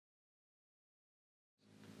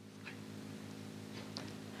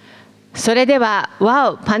それでは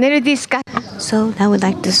WAW パネルディスカッション So now we'd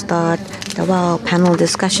like to start the WAW panel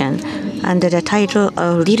discussion under the title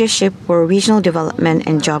of Leadership for Regional Development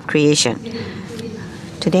and Job Creation.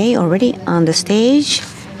 Today already on the stage,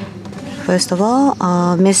 first of all,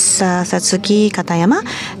 Ms. Satsuki Katayama,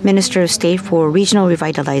 Minister of State for Regional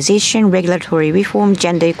Revitalization, Regulatory Reform,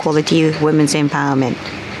 Gender Equality, Women's Empowerment.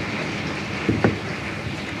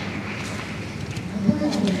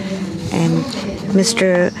 And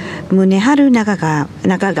Mr. Muneharu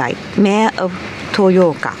Nagagai, Mayor of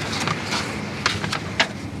Toyoka.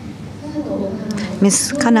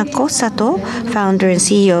 Ms. Kanako Sato, Founder and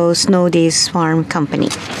CEO, Snow Days Farm Company.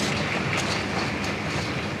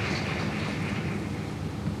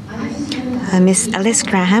 Ms. Alice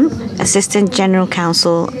Graham, Assistant General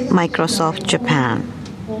Counsel, Microsoft Japan.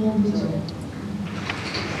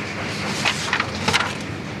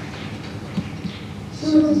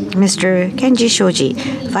 Mr. Kenji Shoji,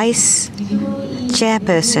 Vice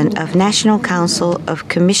Chairperson of National Council of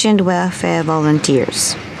Commissioned Welfare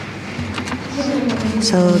Volunteers.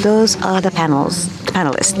 So those are the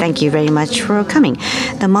panelists. Thank you very much for coming.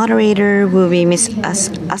 The moderator will be Ms.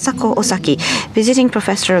 Asako Osaki, Visiting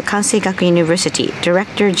Professor of Kansei Gakuin University,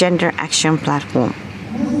 Director Gender Action Platform.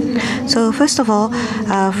 So first of all,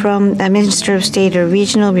 from the Minister of State of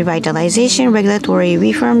Regional Revitalization, Regulatory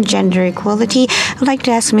Reform, Gender Equality, I'd like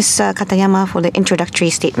to ask Ms. Katayama for the introductory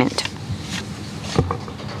statement.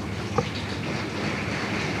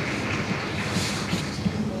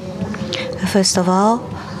 First of all,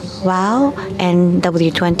 WOW and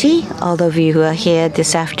W20, all of you who are here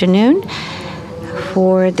this afternoon,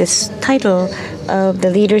 for this title of the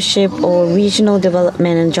Leadership or Regional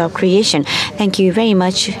Development and Job Creation. Thank you very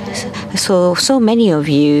much. So many of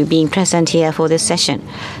you being present here for this session.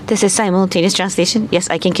 This is simultaneous translation. Yes,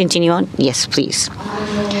 I can continue on. Yes, please.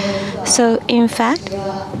 So in fact,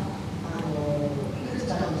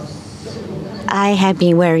 I have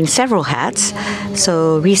been wearing several hats.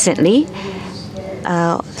 So recently,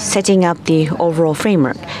 setting up the overall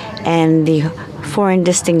framework and the foreign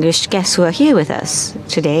distinguished guests who are here with us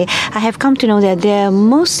today, I have come to know that they're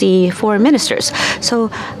mostly foreign ministers. So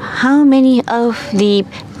how many of the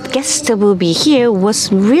guests that will be here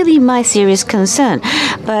was really my serious concern.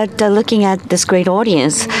 But looking at this great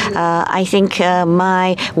audience, I think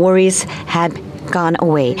my worries have gone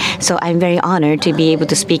away. So I'm very honored to be able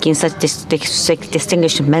to speak in such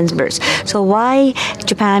distinguished members. So why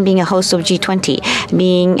Japan being a host of G20,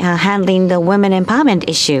 handling the women empowerment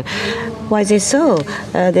issue? Why is it so?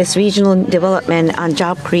 This regional development and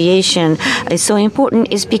job creation is so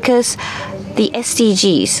important is because the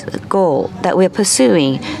SDGs goal that we're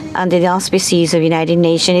pursuing under the auspices of United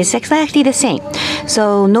Nations is exactly the same.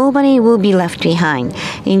 So nobody will be left behind.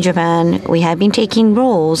 In Japan, we have been taking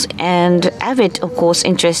roles and avid, of course,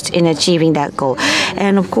 interest in achieving that goal.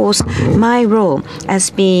 And of course, my role as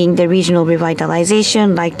being the regional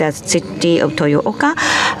revitalization, like the city of Toyooka,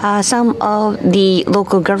 some of the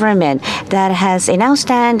local government that has an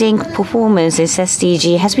outstanding performance in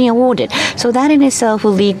SDG has been awarded. So that in itself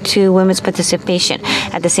will lead to women's participation.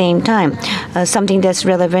 At the same time, something that's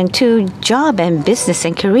relevant to job and business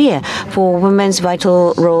and career for women's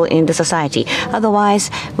vital role in the society. Otherwise,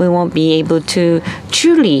 we won't be able to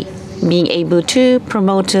truly being able to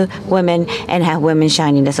promote women and have women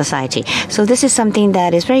shine in the society. So this is something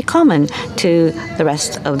that is very common to the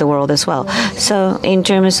rest of the world as well. So in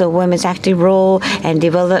terms of women's active role and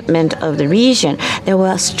development of the region, there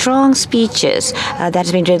were strong speeches that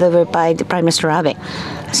has been delivered by the Prime Minister Abe.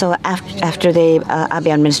 So after the Abe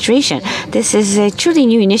administration, this is a truly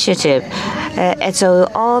new initiative. And so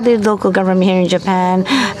all the local government here in Japan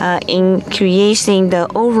in creating the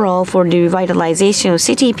overall for the revitalization of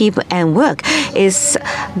city, people, and work is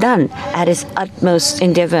done at its utmost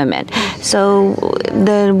endeavorment. So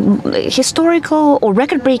the historical or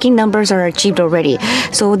record-breaking numbers are achieved already.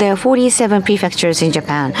 So there are 47 prefectures in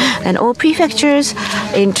Japan. And all prefectures,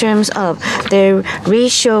 in terms of the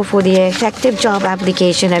ratio for the effective job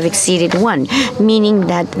application, have exceeded 1, meaning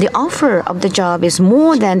that the offer of the job is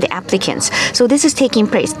more than the applicants. So this is taking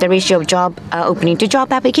place, the ratio of job opening to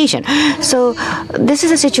job application. So this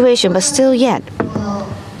is a situation, but still yet,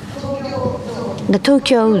 the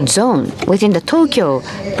Tokyo zone, within the Tokyo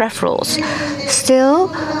peripherals, still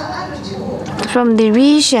from the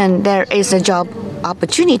region there is a job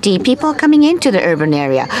opportunity, people coming into the urban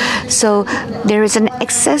area. So there is an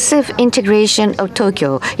excessive integration of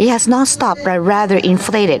Tokyo. It has not stopped, but rather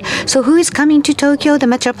inflated. So who is coming to Tokyo, the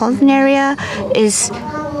metropolitan area, is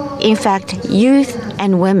in fact youth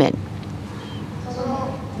and women.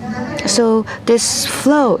 So this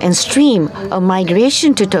flow and stream of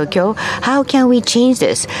migration to Tokyo, how can we change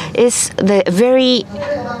this? Is the very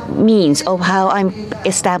means of how I'm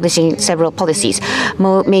establishing several policies.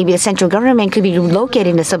 Maybe the central government could be located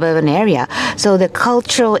in the suburban area. So the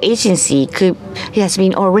cultural agency has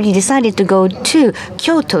been already decided to go to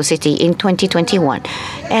Kyoto City in 2021.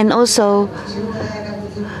 And also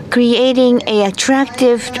creating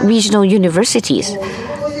attractive regional universities.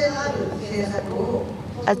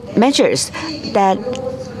 Measures that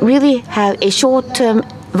really have a short-term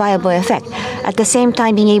viable effect. At the same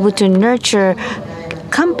time, being able to nurture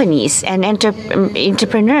companies and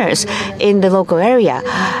entrepreneurs in the local area.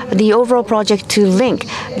 The overall project to link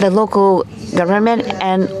the local government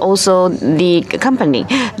and also the company.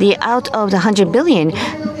 Out of the 100 billion,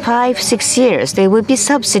 5-6 years, there will be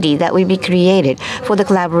subsidy that will be created for the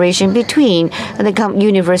collaboration between the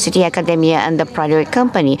university, academia, and the private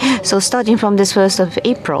company. So starting from this 1st of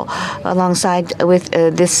April, alongside with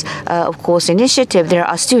this, of course, initiative, there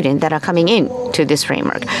are students that are coming in to this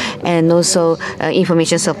framework. And also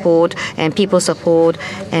information support and people support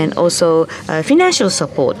and also financial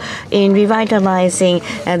support in revitalizing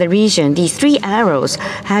the region. These 3 arrows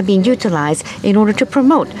have been utilized in order to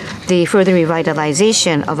promote the further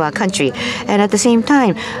revitalization of our country. And at the same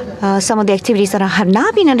time, some of the activities that have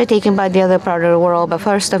not been undertaken by the other part of the world, but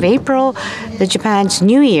 1st of April, the Japan's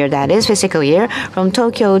New Year, that is fiscal year, from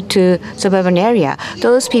Tokyo to suburban area,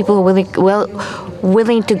 those people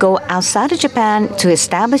willing to go outside of Japan to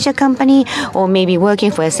establish a company or maybe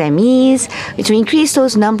working for SMEs, to increase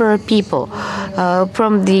those number of people.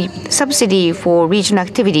 From the subsidy for regional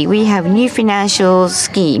activity, we have new financial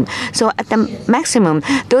scheme. So at the maximum,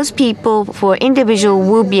 those people for individual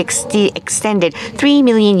will be extended 3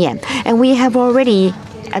 million yen. And we have already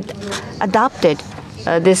adopted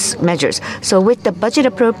these measures. So with the budget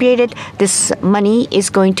appropriated, this money is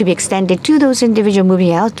going to be extended to those individuals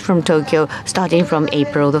moving out from Tokyo starting from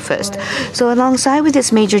April the 1st. So alongside with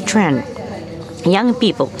this major trend, young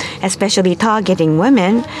people, especially targeting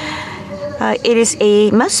women,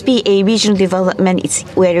 must be a regional development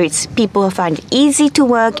where people find it easy to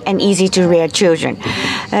work and easy to rear children.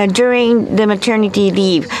 During the maternity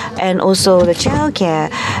leave and also the child care,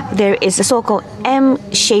 there is a so-called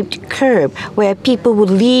M-shaped curve where people will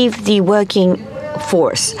leave the working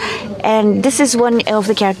force. And this is one of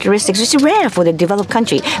the characteristics which is rare for the developed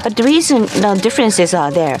country. But the reason the differences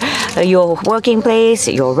are there. Your working place,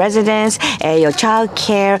 your residence, your child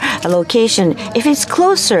care location. If it's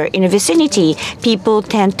closer in the vicinity, people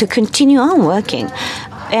tend to continue on working.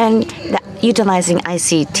 And utilizing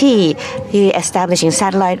ICT, establishing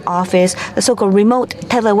satellite office, the so-called remote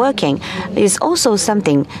teleworking is also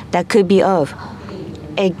something that could be of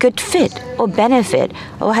a good fit or benefit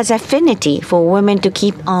or has affinity for women to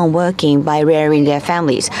keep on working by rearing their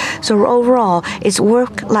families. So overall, it's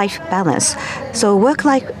work-life balance. So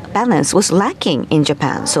work-life balance was lacking in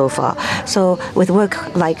Japan so far. So with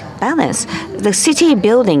work-life balance, the city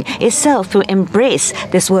building itself will embrace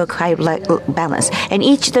this work-life balance. And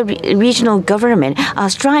each of the regional government are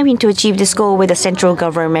striving to achieve this goal where the central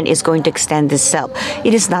government is going to extend this itself.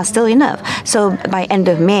 It is not still enough. So by end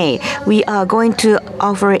of May, we are going to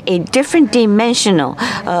offer a different dimensional,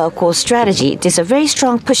 of course, strategy. There's a very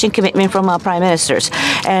strong push and commitment from our prime ministers.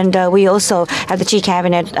 And we also have the Chief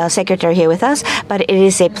Cabinet Secretary here with us, but it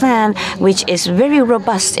is a plan which is very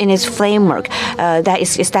robust in its framework that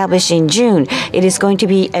is established in June. It is going to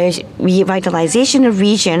be a revitalization of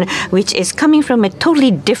region which is coming from a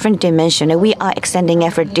totally different dimension, and we are extending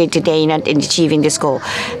effort day to day in achieving this goal.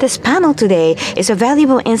 This panel today is a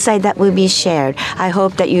valuable insight that will be shared. I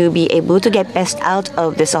hope that you'll be able to get best out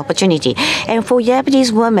of this opportunity. And for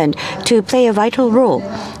Japanese women to play a vital role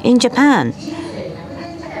in Japan,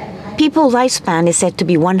 people's lifespan is said to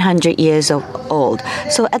be 100 years old.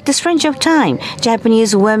 So at this range of time,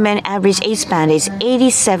 Japanese women average age span is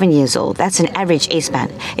 87 years old. That's an average age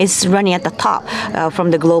span. It's running at the top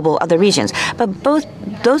from the global other regions. But both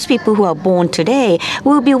those people who are born today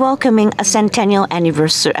will be welcoming a centennial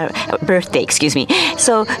anniversary birthday.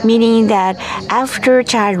 So meaning that after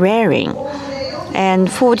child rearing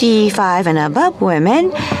and 45 and above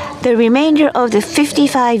women, the remainder of the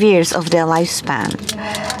 55 years of their lifespan,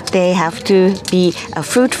 they have to be a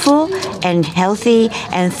fruitful and healthy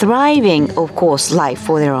and thriving, of course, life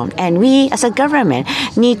for their own. And we, as a government,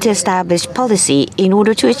 need to establish policy in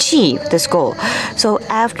order to achieve this goal. So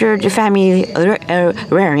after the family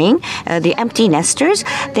rearing, the empty nesters,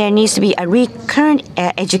 there needs to be a recurrent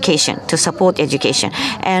education to support education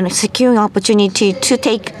and securing opportunity to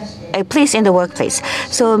take a place in the workplace.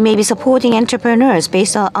 So maybe supporting entrepreneurs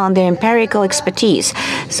based on their empirical expertise.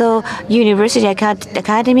 So University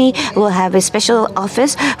Academy will have a special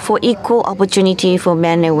office for equal opportunity for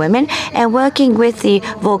men and women, and working with the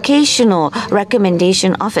vocational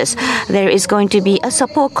recommendation office, there is going to be a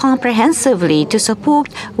support comprehensively to support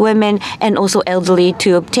women and also elderly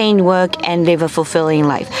to obtain work and live a fulfilling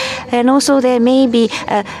life. And also there may be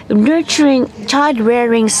nurturing child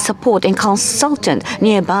rearing support and consultant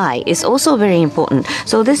nearby is also very important.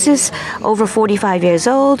 So this is over 45 years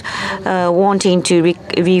old, wanting to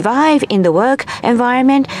revive in the work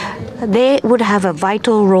environment. They would have a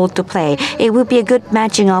vital role to play. It would be a good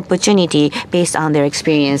matching opportunity based on their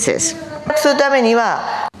experiences.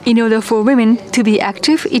 In order for women to be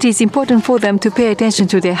active, it is important for them to pay attention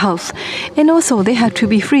to their health. And also, they have to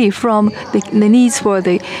be free from the needs for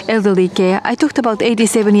the elderly care. I talked about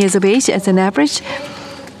 87 years of age as an average.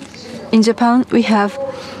 In Japan, we have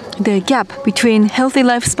the gap between healthy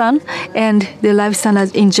lifespan and the life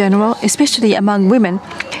standards in general, especially among women.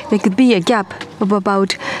 There could be a gap of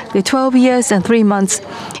about the 12 years and 3 months,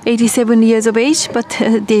 87 years of age, but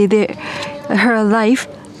her life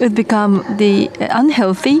would become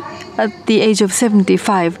unhealthy at the age of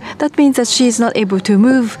 75. That means that she is not able to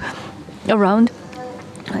move around.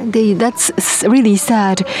 That's really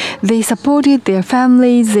sad. They supported their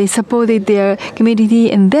families, they supported their community,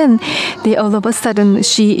 and then all of a sudden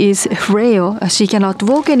she is frail. She cannot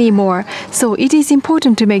walk anymore. So it is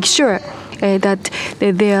important to make sure that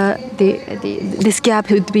this gap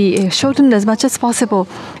would be shortened as much as possible.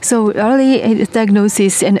 So early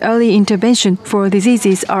diagnosis and early intervention for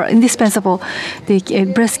diseases are indispensable. The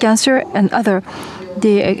breast cancer and other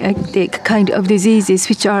the kind of diseases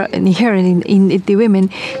which are inherent in the women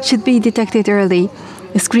should be detected early.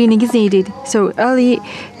 Screening is needed. So early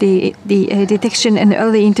the detection and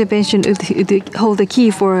early intervention would hold the key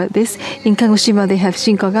for this. In Kagoshima, they have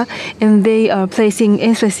Shinkaga, and they are placing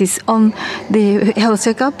emphasis on the health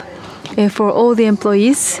checkup for all the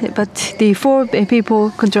employees. But the 4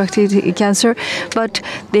 people contracted cancer, but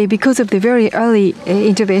because of the very early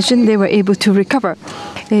intervention, they were able to recover.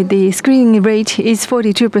 The screening rate is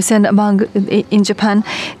 42% in Japan.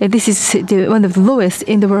 This is one of the lowest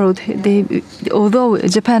in the world. Although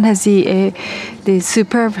Japan has the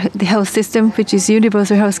superb health system, which is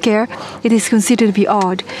universal health care, it is considered to be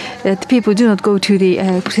odd that people do not go to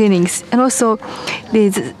the clinics. And also, they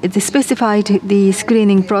specified the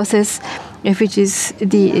screening process, which is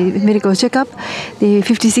the medical checkup, the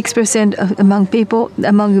 56%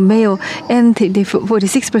 among male and the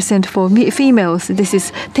 46% for females. This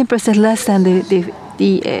is 10% less than the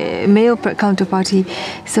male counterparty.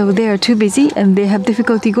 So they are too busy and they have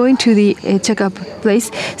difficulty going to the checkup place.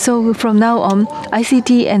 So from now on,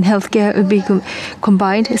 ICT and healthcare will be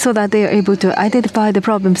combined so that they are able to identify the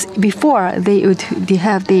problems before they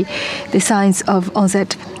have the signs of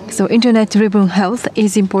onset. So internet-driven health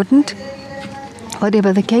is important.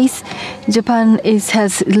 Whatever the case, Japan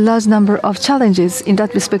has a large number of challenges. In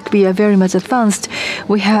that respect, we are very much advanced.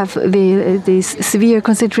 We have the severe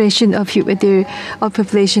concentration of the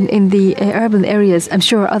population in the urban areas. I'm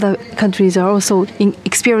sure other countries are also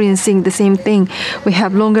experiencing the same thing. We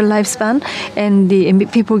have longer lifespan, and the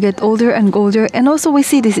people get older and older. And also, we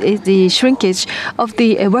see the shrinkage of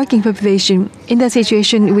the working population. In that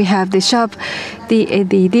situation, we have the sharp,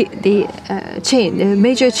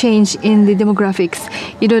 major change in the demographics.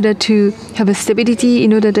 In order to have a stability,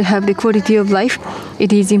 in order to have the quality of life,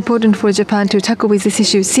 it is important for Japan to tackle with this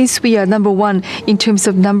issue, since we are number 1 in terms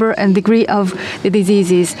of number and degree of the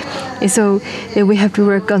diseases. And so we have to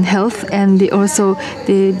work on health and also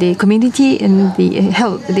the community and the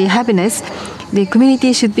health, the happiness. The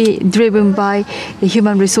community should be driven by the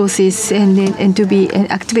human resources and to be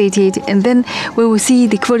activated. And then we will see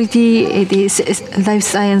the quality, the life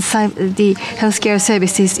science, the healthcare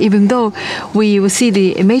services, even though we will see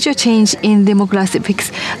the major change in demographics.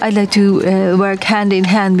 I'd like to work hand in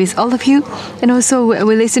hand with all of you. And also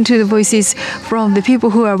we listen to the voices from the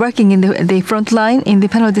people who are working in the front line in the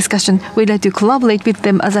panel discussion. We'd like to collaborate with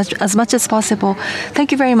them as much as possible.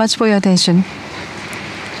 Thank you very much for your attention.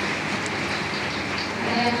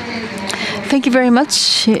 Thank you very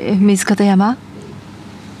much, Ms. Katayama.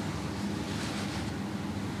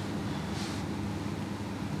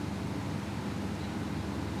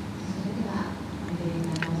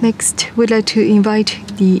 Next, we'd like to invite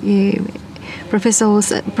the Professor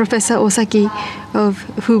Osaki,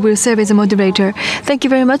 who will serve as a moderator. Thank you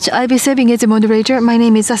very much. I'll be serving as a moderator. My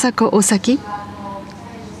name is Asako Osaki.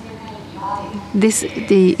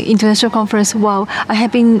 The international conference WAW. I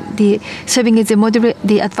have been serving as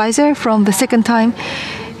the advisor from the second time,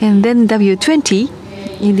 and then W20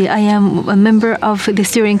 I am a member of the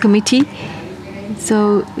steering committee.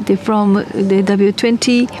 So from the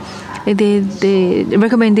W20, the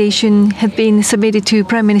recommendation had been submitted to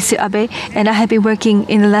Prime Minister Abe, and I have been working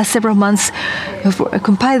in the last several months for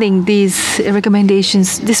compiling these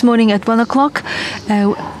recommendations. This morning at 1 o'clock,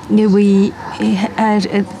 we had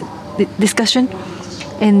a discussion,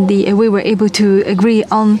 and we were able to agree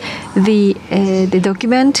on the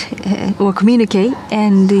document or communique,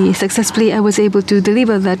 and successfully I was able to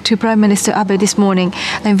deliver that to Prime Minister Abe this morning.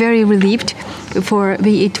 I'm very relieved, for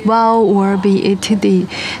be it WAW or be it the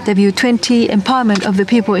W20, empowerment of the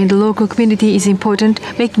people in the local community is important,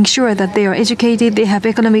 making sure that they are educated, they have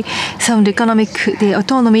sound economic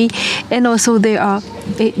autonomy, and also they are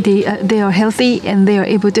healthy and they are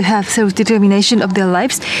able to have self-determination of their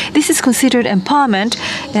lives. This is considered empowerment,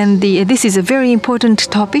 and this is a very important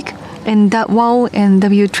topic. And that WAW and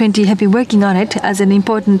W20 have been working on it as an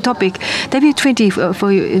important topic. W20,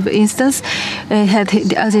 for instance, had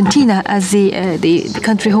Argentina as the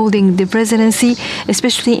country holding the presidency,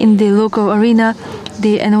 especially in the local arena,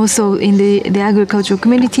 and also in the agricultural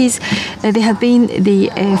communities. They have been the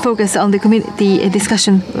focus on the community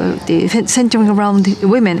discussion, centering around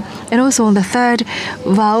women. And also on the third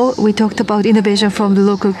WAW, we talked about innovation from the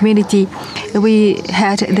local community. We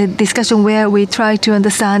had the discussion where we tried to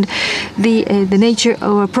understand the nature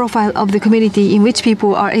or profile of the community in which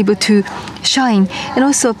people are able to shine, and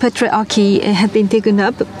also patriarchy had been taken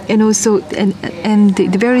up, and also and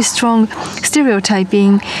the very strong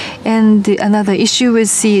stereotyping, and another issue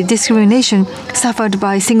is the discrimination suffered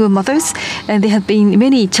by single mothers, and there have been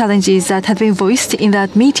many challenges that have been voiced in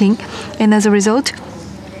that meeting, and as a result,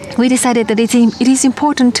 we decided that it is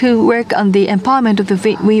important to work on the empowerment of the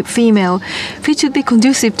female, which should be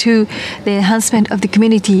conducive to the enhancement of the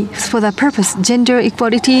community. For that purpose, gender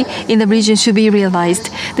equality in the region should be realized.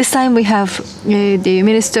 This time we have the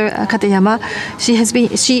Minister Katayama. She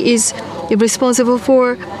is responsible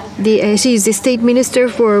for she is the State Minister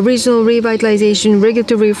for Regional Revitalization,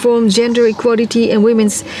 Regulatory Reform, Gender Equality, and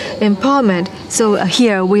Women's Empowerment. So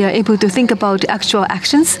here we are able to think about actual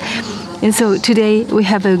actions. And so today we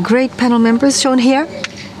have a great panel members shown here.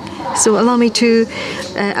 So allow me to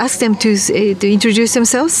ask them to introduce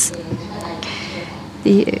themselves.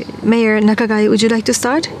 The Mayor Nakagai, would you like to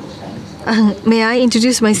start? May I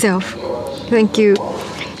introduce myself? Thank you.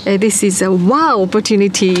 This is a wow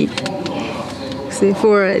opportunity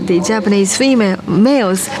for the Japanese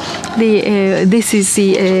males. This is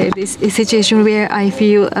this situation where I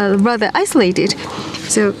feel rather isolated.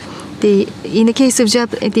 So in the case of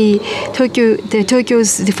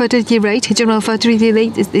Tokyo's fertility rate, general fertility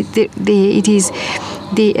rate, it is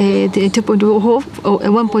the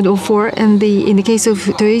 1.04, and in the case of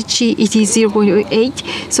Toichi, it is 0.08.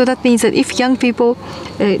 So that means that if young people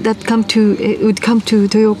that would come to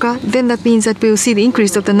Toyoka, then that means that we will see the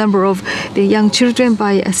increase of the number of the young children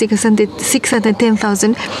by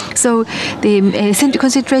 610,000. So the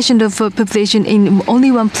concentration of population in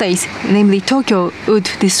only one place, namely Tokyo, would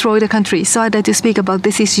destroy the country. So I'd like to speak about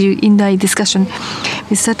this issue in my discussion.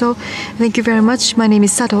 Ms. Sato, thank you very much. My name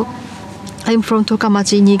is Sato. I'm from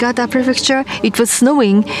Tokamachi, Niigata Prefecture. It was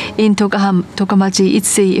snowing in Tokamachi.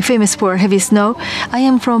 It's famous for heavy snow. I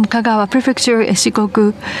am from Kagawa Prefecture,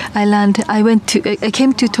 Shikoku Island. I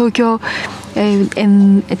came to Tokyo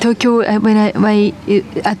when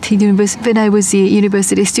I was a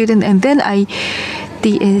university student, and then I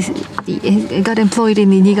got employed in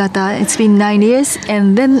Niigata. It's been 9 years,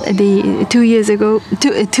 and then 2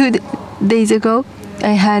 days ago,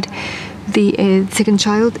 I had the second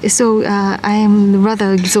child. So I am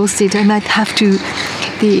rather exhausted. I might have to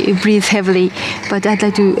breathe heavily, but I'd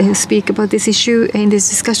like to speak about this issue in this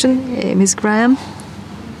discussion. Ms. Graham.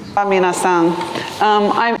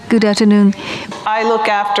 Good afternoon. I look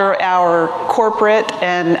after our corporate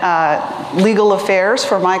and legal affairs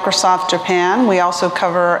for Microsoft Japan. We also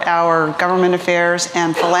cover our government affairs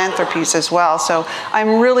and philanthropies as well. So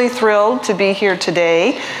I'm really thrilled to be here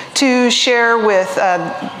today to share with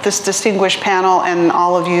this distinguished panel and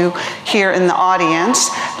all of you here in the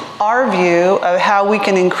audience our view of how we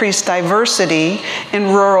can increase diversity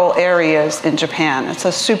in rural areas in Japan. It's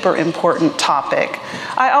a super important topic.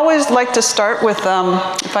 I always like to start with,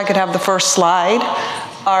 if I could have the first slide,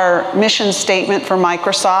 our mission statement for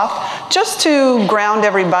Microsoft, just to ground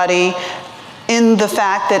everybody in the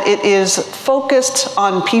fact that it is focused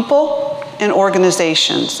on people and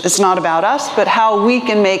organizations. It's not about us, but how we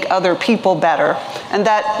can make other people better. And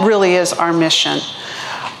that really is our mission.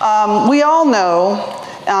 We all know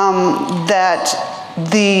that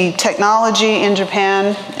the technology in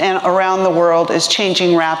Japan and around the world is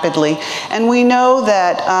changing rapidly. And we know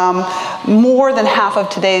that more than half of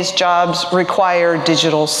today's jobs require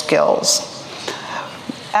digital skills.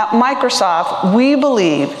 At Microsoft, we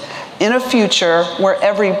believe in a future where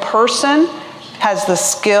every person has the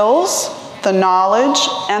skills, the knowledge,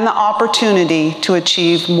 and the opportunity to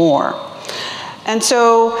achieve more. And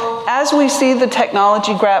so as we see the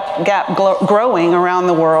technology gap growing around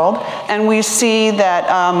the world, and we see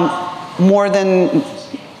that more than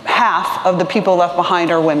half of the people left behind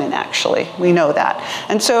are women, actually. We know that.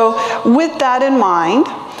 And so with that in mind,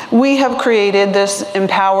 we have created this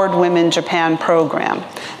Empowered Women Japan program.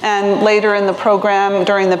 And later in the program,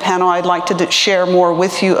 during the panel, I'd like to share more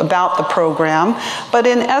with you about the program. But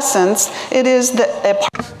in essence, it is a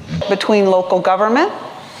partnership between local government,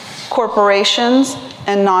 corporations,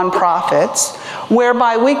 and nonprofits,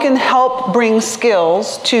 whereby we can help bring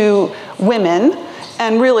skills to women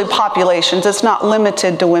and really populations. It's not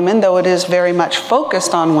limited to women, though it is very much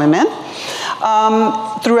focused on women,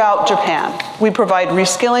 throughout Japan. We provide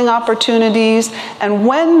reskilling opportunities, and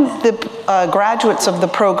when the graduates of the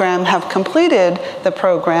program have completed the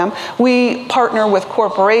program, we partner with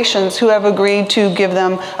corporations who have agreed to give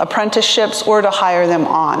them apprenticeships or to hire them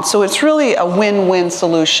on. So it's really a win-win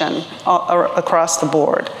solution across the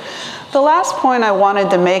board. The last point I wanted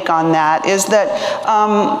to make on that is that,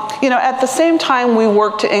 at the same time we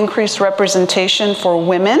work to increase representation for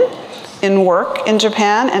women in work in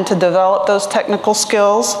Japan and to develop those technical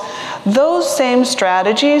skills, those same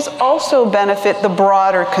strategies also benefit the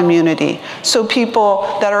broader community. So people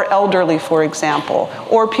that are elderly, for example,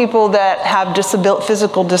 or people that have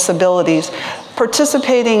physical disabilities,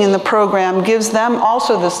 participating in the program gives them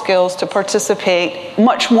also the skills to participate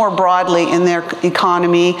much more broadly in their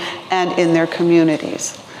economy and in their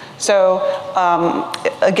communities. So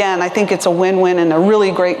again, I think it's a win-win and a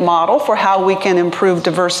really great model for how we can improve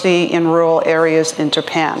diversity in rural areas in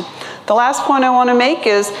Japan. The last point I want to make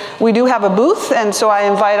is we do have a booth, and so I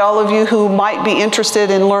invite all of you who might be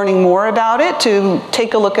interested in learning more about it to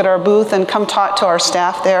take a look at our booth and come talk to our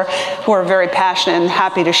staff there, who are very passionate and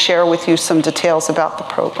happy to share with you some details about the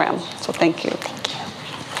program. So thank you.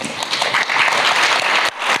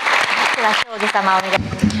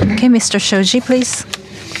 Okay, Mr. Shoji, please.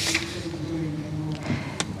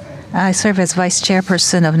 I serve as Vice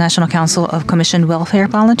Chairperson of National Council of Commissioned Welfare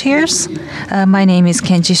Volunteers. My name is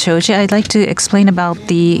Kenji Shoji. I'd like to explain about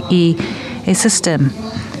the system.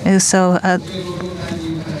 So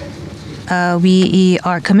we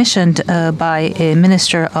are commissioned by a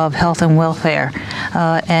Minister of Health and Welfare,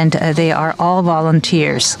 and they are all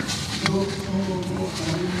volunteers.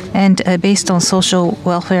 And based on social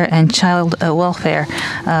welfare and child welfare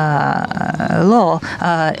law,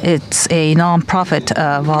 it's a non-profit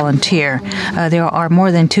volunteer. There are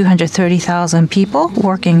more than 230,000 people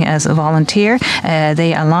working as a volunteer.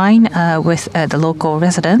 They align with the local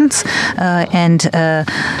residents and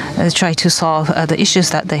try to solve the issues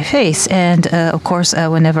that they face. And of course,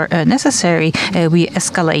 whenever necessary, we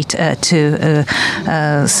escalate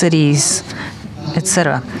to cities,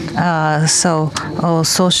 etc. So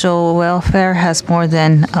social welfare has more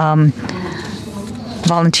than,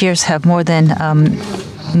 volunteers have more than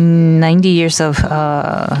 90 years of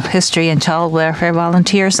history, and child welfare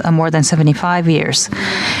volunteers more than 75 years.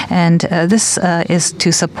 And this is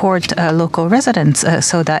to support local residents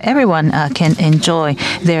so that everyone can enjoy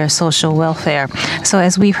their social welfare. So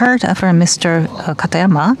as we heard from Ms.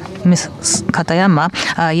 Katayama,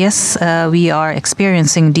 yes, we are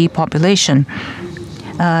experiencing depopulation.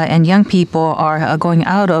 And young people are going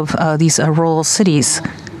out of these rural cities.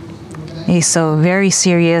 So very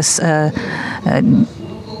serious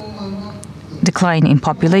decline in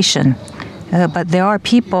population. But there are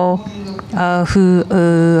people who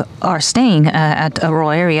are staying at a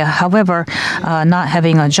rural area, however, not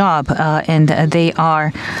having a job, and they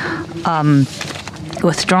are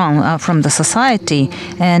withdrawn from the society.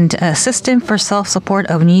 And a system for self-support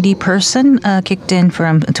of needy person kicked in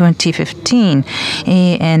from 2015,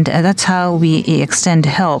 and that's how we extend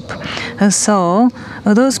help. So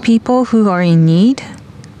those people who are in need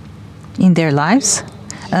in their lives,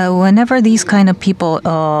 whenever these kind of people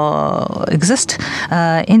exist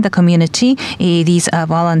in the community, these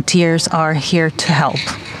volunteers are here to help.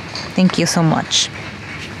 Thank you so much.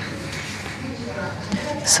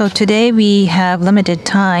 So today we have limited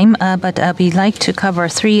time, but we'd like to cover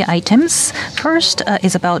 3 items. First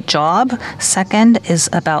is about job, second is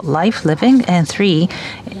about life living, and 3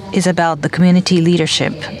 is about the community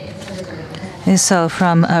leadership. So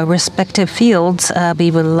from respective fields,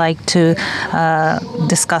 we would like to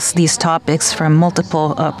discuss these topics from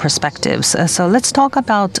multiple perspectives. So let's talk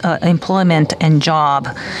about employment and job,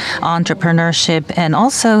 entrepreneurship, and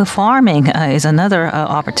also farming is another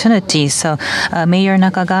opportunity. So Mayor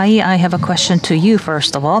Nakagai, I have a question to you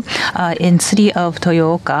first of all. In city of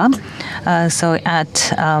Toyooka, so at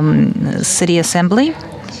city assembly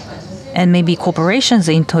and maybe corporations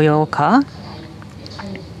in Toyooka,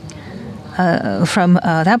 from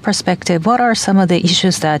that perspective, what are some of the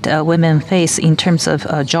issues that women face in terms of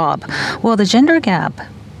job? Well, the gender gap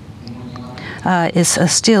is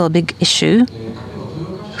still a big issue.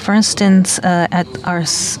 For instance, at our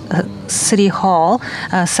city hall,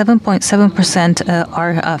 7.7%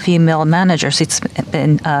 are female managers. It's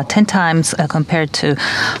been 10 times compared to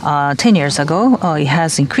 10 years ago. It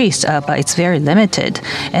has increased, but it's very limited.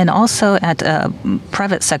 And also at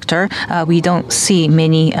private sector, we don't see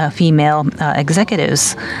many female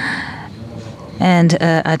executives. And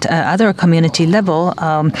at other community level,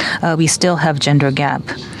 we still have gender gap.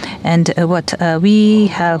 And what we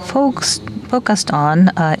have focused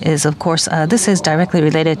on is, of course, this is directly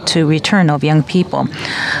related to return of young people.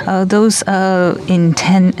 Those in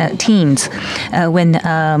teens, when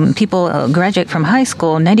people graduate from high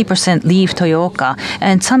school, 90% leave Toyooka,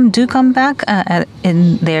 and some do come back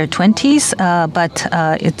in their 20s, but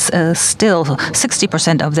it's still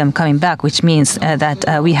 60% of them coming back, which means that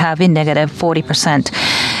we have in negative 40%.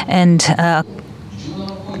 And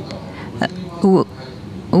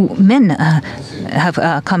men have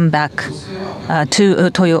come back to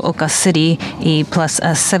Toyooka City plus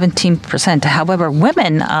 17%. However,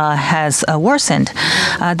 women has worsened.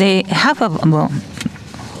 They have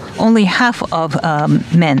only half of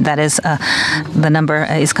men, that is, the number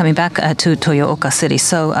is coming back to Toyooka City.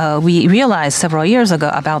 So we realized several years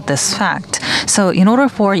ago about this fact. So in order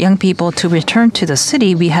for young people to return to the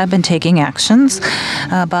city, we have been taking actions,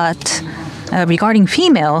 but regarding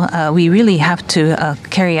female, we really have to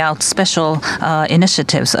carry out special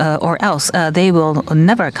initiatives, or else they will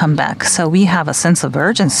never come back. So we have a sense of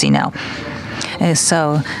urgency now.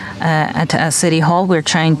 So at City Hall, we're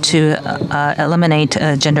trying to eliminate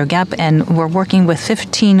gender gap, and we're working with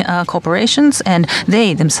 15 corporations, and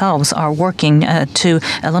they themselves are working to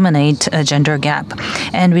eliminate a gender gap.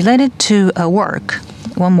 And related to work,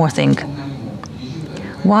 one more thing.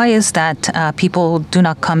 Why is that people do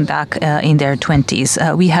not come back in their 20s?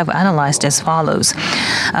 We have analyzed as follows.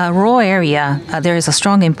 Rural area, there is a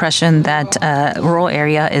strong impression that rural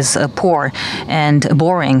area is poor and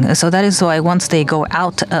boring. So that is why once they go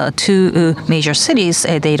out to major cities,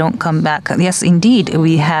 they don't come back. Yes, indeed,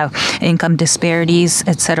 we have income disparities,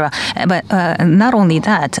 etc. But not only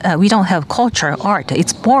that, we don't have culture, art.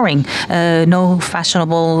 It's boring. No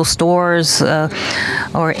fashionable stores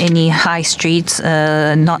or any high streets.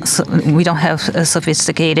 We don't have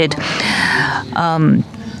sophisticated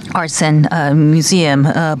arts and museum.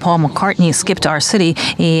 Paul McCartney skipped our city,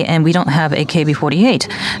 and we don't have a KB48.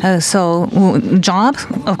 So job,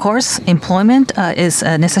 of course, employment is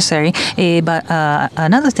necessary, but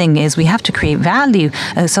another thing is we have to create value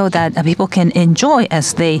so that people can enjoy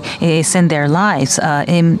as they spend their lives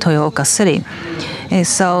in Toyooka City.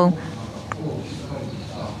 So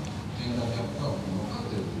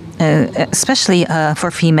especially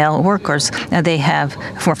for female workers, we have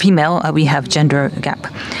gender gap.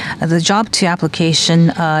 The job to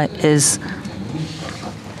application is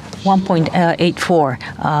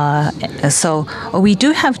 1.84. So we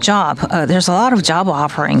do have job. There's a lot of job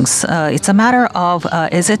offerings. It's a matter of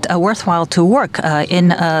is it worthwhile to work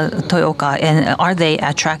in Toyooka, and are they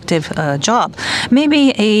attractive job?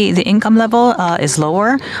 Maybe the income level is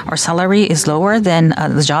lower, or salary is lower than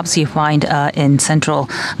the jobs you find in central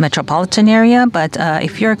metropolitan area. But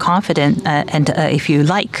if you're confident and if you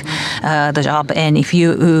like the job, and if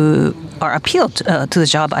you are appealed to the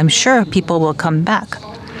job, I'm sure people will come back.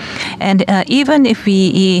 And even if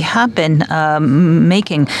we have been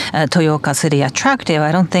making Toyooka City attractive,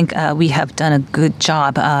 I don't think we have done a good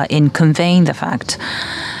job in conveying the fact.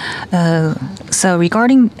 So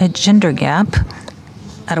regarding a gender gap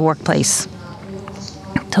at a workplace,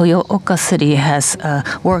 Toyooka City has a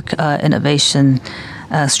work innovation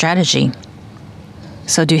strategy.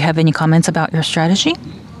 So do you have any comments about your strategy?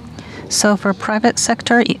 So for private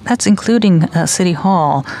sector, that's including City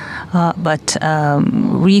Hall, but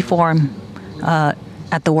reform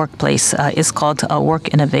at the workplace is called a work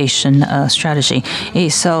innovation strategy.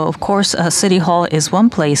 So of course, City Hall is one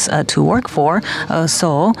place to work for.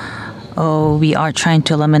 So we are trying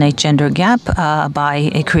to eliminate gender gap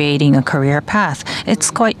by creating a career path.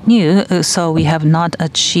 It's quite new, so we have not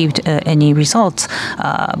achieved any results,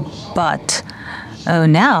 but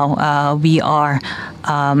now we are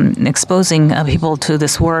exposing people to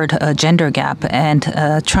this word gender gap and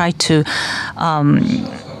try to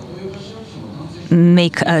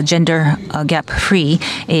make gender gap free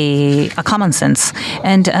a common sense.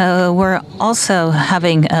 And we're also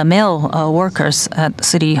having male workers at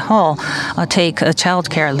City Hall take a child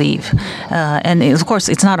care leave. And of course,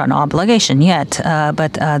 it's not an obligation yet,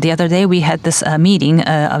 but the other day we had this meeting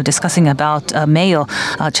of discussing about male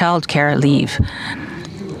child care leave.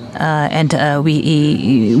 And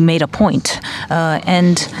we made a point.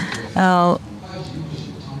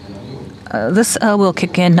 This will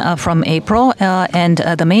kick in from April, and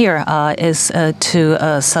the mayor is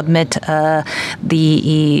to submit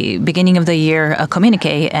the beginning of the year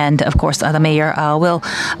communique, and of course the mayor will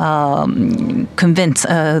convince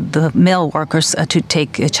the male workers to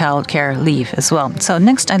take child care leave as well. So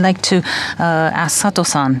next I'd like to ask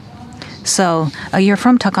Sato-san. So you're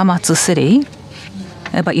from Takamatsu City,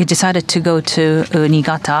 but you decided to go to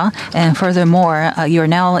Niigata, and furthermore, you're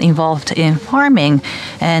now involved in farming,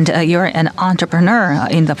 and you're an entrepreneur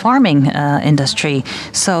in the farming industry.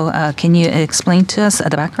 So can you explain to us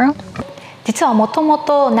the background?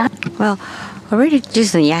 Well, already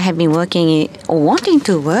recently I have been working or wanting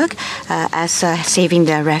to work as saving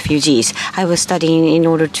the refugees. I was studying in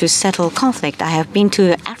order to settle conflict. I have been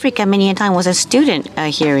to Africa many a time, was a student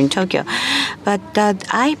here in Tokyo. But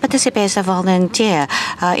I participate as a volunteer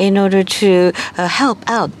in order to help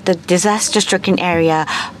out the disaster-stricken area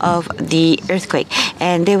of the earthquake.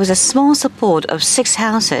 And there was a small support of 6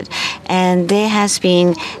 houses, and there has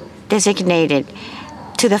been designated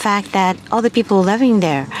to the fact that all the people living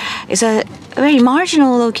there is a very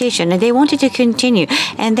marginal location, and they wanted to continue,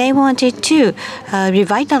 and they wanted to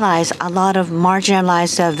revitalize a lot of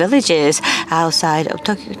marginalized villages outside of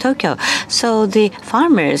Tokyo. So the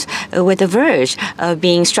farmers were the verge of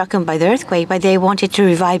being struck by the earthquake, but they wanted to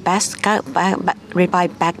revive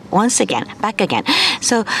back once again, back again.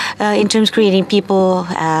 So in terms of creating people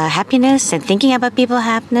happiness and thinking about people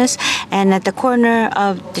happiness, and at the corner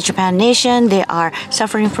of the Japan nation, they are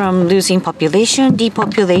suffering from losing population,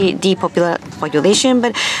 population,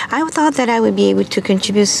 but I thought that I would be able to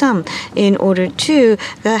contribute some in order to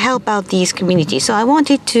help out these communities. So I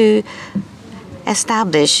wanted to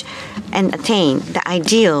establish and attain the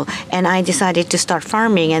ideal, and I decided to start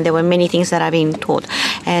farming, and there were many things that I've been taught,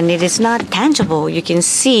 and it is not tangible. You can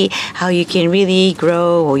see how you can really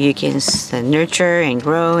grow, or you can nurture and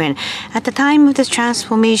grow, and at the time of this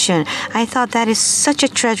transformation, I thought that is such a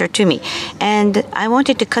treasure to me, and I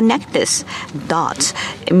wanted to connect this dots,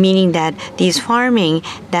 meaning that these farming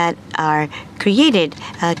that are created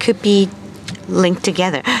could be linked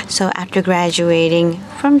together. So after graduating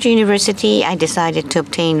from university, I decided to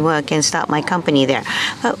obtain work and start my company there.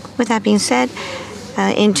 But with that being said,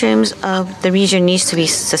 in terms of the region needs to be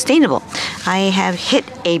sustainable, I have hit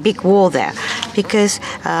a big wall there because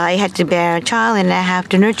I had to bear a child and I have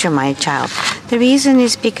to nurture my child. The reason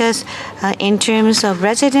is because in terms of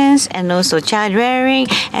residence and also child rearing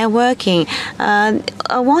and working,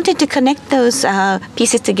 I wanted to connect those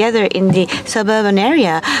pieces together in the suburban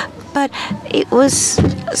area. But it was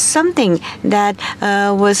something that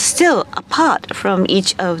was still apart from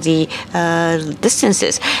each of the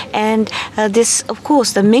distances. And this, of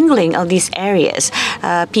course, the mingling of these areas,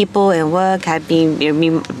 people and work have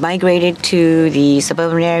been migrated to the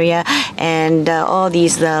suburban area, and all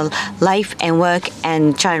these life and work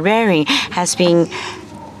and child rearing has been.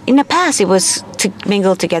 In the past, it was to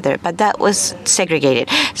mingle together, but that was segregated.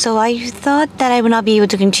 So I thought that I would not be able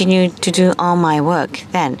to continue to do all my work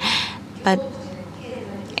then. But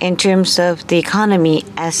in terms of the economy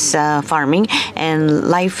as farming and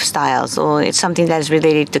lifestyles, or it's something that is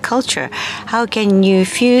related to culture, how can you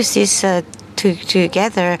fuse this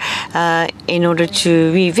together in order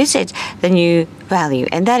to revisit the new value?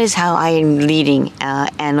 And that is how I am leading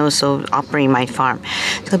and also operating my farm.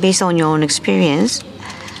 So based on your own experience,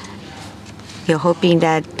 you're hoping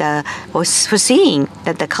that or foreseeing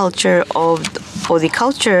that the culture of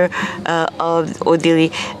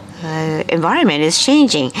the environment is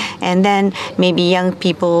changing, and then maybe young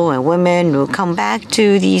people and women will come back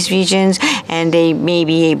to these regions, and they may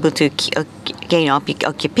be able to gain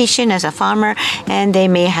occupation as a farmer, and they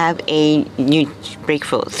may have a new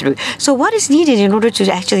breakthrough. So what is needed in order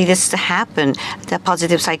to actually this to happen, the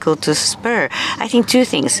positive cycle to spur? I think 2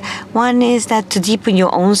 things. One is that to deepen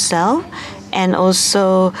your own self, and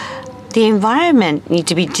also the environment need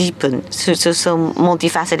to be deepened, so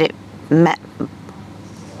multifaceted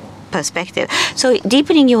perspective. So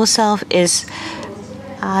deepening yourself is,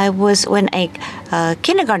 I was when a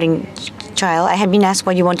kindergarten child, I had been asked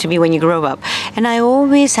what you want to be when you grow up, and I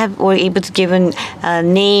always were able to give a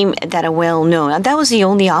name that are well known. And that was the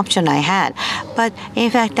only option I had. But in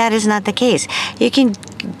fact, that is not the case. You can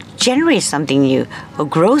generate something new or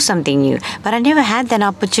grow something new, but I never had that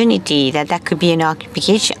opportunity that could be an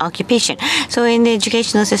occupation. So in the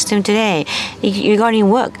educational system today, regarding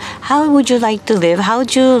work, how would you like to live? How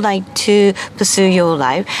would you like to pursue your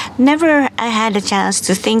life? Never I had a chance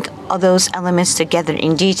to think of those elements together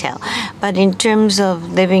in detail. But in terms of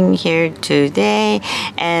living here today,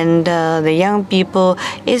 and the young people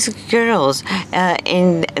is girls in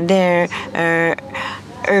their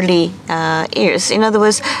early years. In other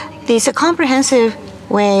words, there's a comprehensive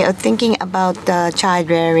way of thinking about child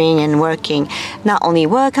rearing and working. Not only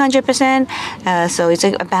work 100%, so it's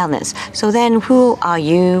a balance. So then who are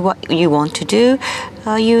you, what you want to do?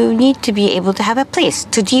 You need to be able to have a place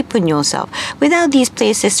to deepen yourself. Without these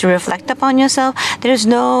places to reflect upon yourself, there's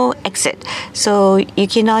no exit. So you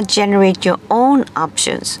cannot generate your own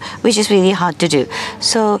options, which is really hard to do.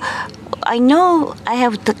 So I know I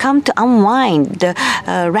have to come to unwind the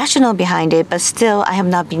rationale behind it, but still I have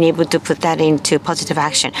not been able to put that into positive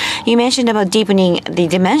action. You mentioned about deepening the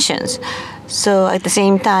dimensions. So at the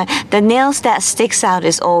same time, the nails that sticks out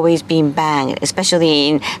is always being banged, especially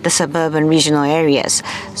in the suburban regional areas.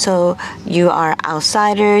 So you are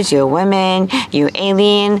outsiders, you're women, you're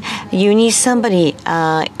alien. You need somebody,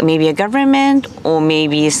 maybe a government or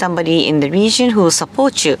maybe somebody in the region who will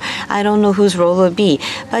support you. I don't know whose role will be,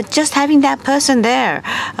 but just having that person there,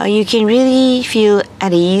 you can really feel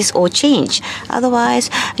at ease or change. Otherwise,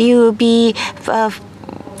 you will be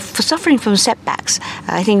suffering from setbacks.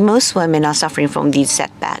 I think most women are suffering from these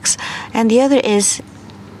setbacks. And the other is,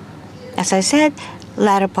 as I said,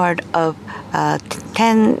 latter part of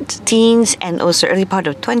teens and also early part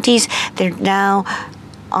of 20s, they're now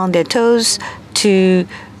on their toes to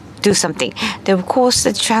do something. Of course,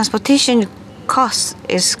 the transportation cost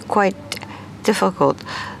is quite difficult.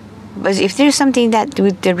 But if there's something that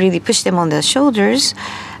would really push them on their shoulders,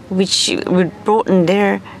 which would broaden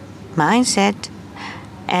their mindset,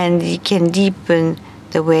 and you can deepen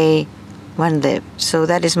the way one lives. So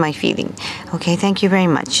that is my feeling. Okay, thank you very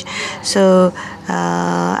much. So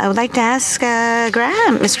I would like to ask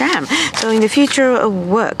Ms. Graham. So in the future of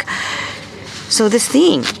work, so this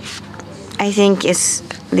theme, I think, is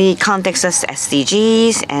the context of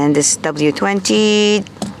SDGs and this W20,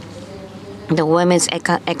 the women's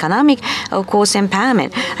economic, of course,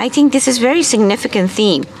 empowerment. I think this is a very significant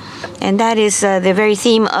theme. And that is the very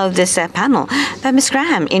theme of this panel. But Ms.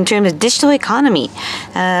 Graham, in terms of digital economy,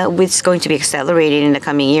 which is going to be accelerated in the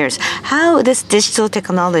coming years, how this digital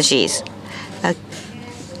technologies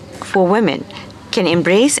for women can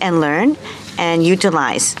embrace and learn and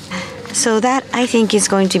utilize. So that, I think, is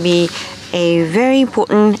going to be a very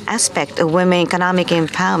important aspect of women economic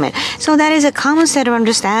empowerment. So that is a common set of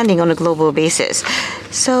understanding on a global basis.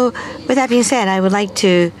 So with that being said, I would like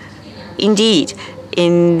to, indeed,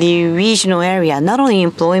 in the regional area, not only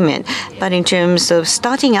employment, but in terms of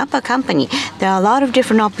starting up a company, there are a lot of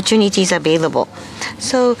different opportunities available.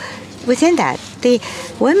 So within that, the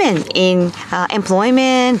women in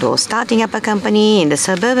employment or starting up a company in the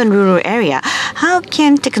suburban rural area, how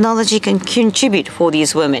can technology contribute for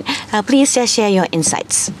these women? Please share your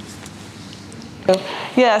insights.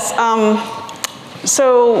 Yes.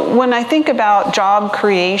 So when I think about job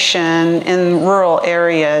creation in rural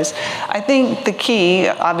areas, I think the key,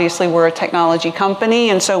 obviously we're a technology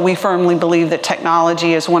company, and so we firmly believe that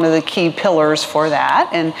technology is one of the key pillars for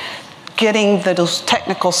that, and getting those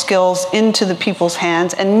technical skills into the people's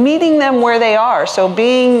hands and meeting them where they are, so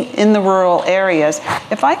being in the rural areas.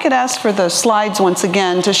 If I could ask for the slides once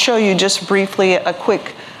again to show you just briefly a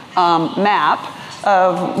quick map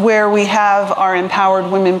of where we have our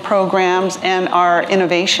Empowered Women programs and our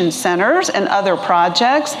innovation centers and other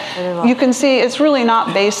projects. You can see it's really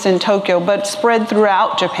not based in Tokyo, but spread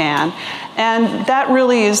throughout Japan. And that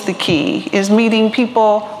really is the key, is meeting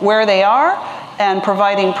people where they are and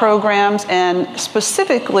providing programs. And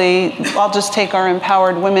specifically, I'll just take our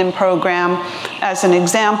Empowered Women program as an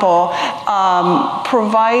example,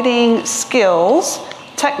 providing skills,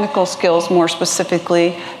 technical skills more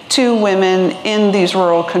specifically, to women in these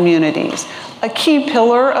rural communities. A key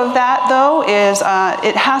pillar of that, though, is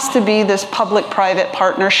it has to be this public-private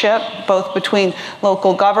partnership, both between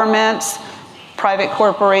local governments, private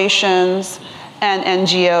corporations, and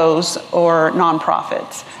NGOs or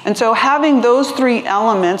nonprofits. And so having those three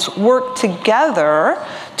elements work together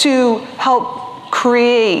to help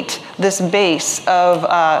create this base of,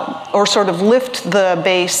 or sort of lift the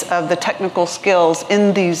base of the technical skills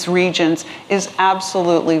in these regions is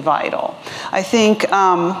absolutely vital. I think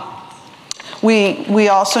We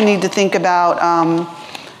also need to think about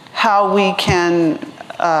how we can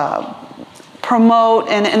promote,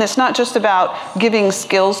 and it's not just about giving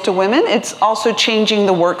skills to women, it's also changing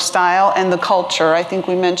the work style and the culture. I think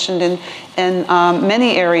we mentioned in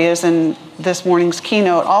many areas in this morning's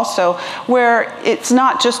keynote also, where it's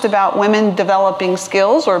not just about women developing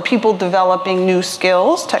skills or people developing new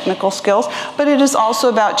skills, technical skills, but it is also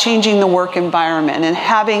about changing the work environment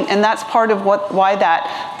and that's part of why that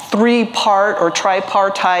three-part or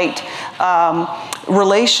tripartite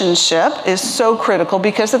relationship is so critical,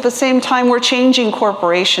 because at the same time we're changing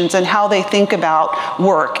corporations and how they think about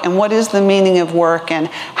work and what is the meaning of work and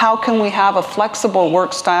how can we have a flexible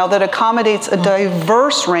work style that accommodates a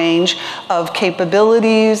diverse range of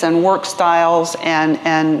capabilities and work styles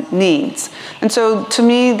and needs. And so to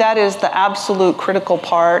me, that is the absolute critical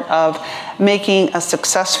part of making a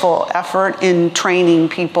successful effort in training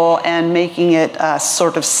people and making it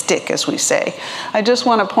sort of stick, as we say. I just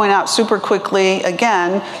want to point out super quickly,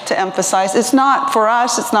 again, to emphasize, it's not, for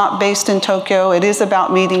us, it's not based in Tokyo. It is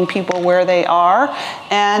about meeting people where they are.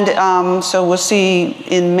 And so we'll see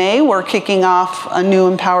in May, we're kicking off a new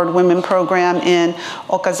Empowered Women program in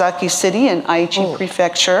Okazaki City in Aichi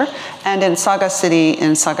Prefecture and in Saga City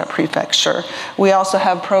in Saga Prefecture. We also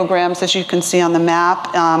have programs, as you can see on the map,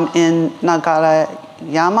 in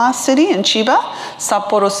Nagarayama City in Chiba,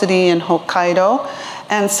 Sapporo City in Hokkaido,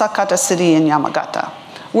 and Sakata City in Yamagata.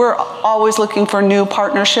 We're always looking for new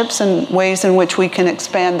partnerships and ways in which we can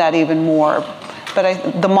expand that even more.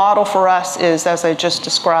 But the model for us is, as I just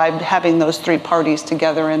described, having those three parties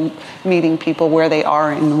together and meeting people where they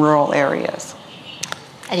are in rural areas.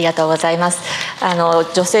 ありがとうございます。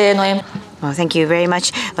女性の Well, thank you very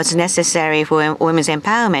much. What's necessary for women's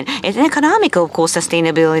empowerment is economic, of course,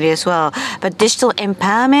 sustainability as well. But digital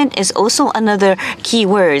empowerment is also another key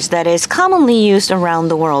word that is commonly used around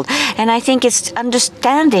the world. And I think its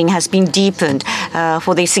understanding has been deepened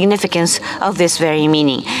for the significance of this very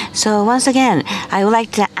meaning. So once again, I would like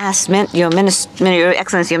to ask Your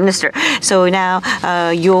Excellency, your Minister. So now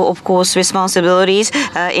your, of course, responsibilities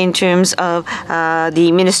in terms of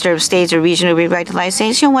the Minister of State or Regional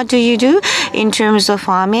Revitalization, what do you do in terms of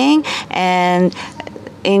farming and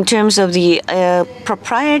in terms of the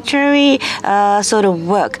proprietary sort of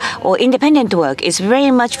work or independent work is very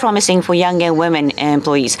much promising for young and women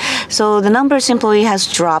employees. So the numbers employee has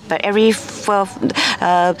dropped, but every 4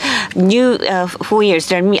 years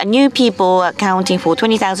there are new people accounting for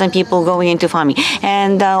 20,000 people going into farming,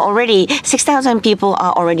 and already 6,000 people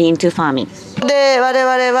are already into farming. で我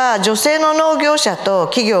々は女性の農業者と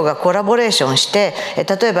企業がコラボレーションして例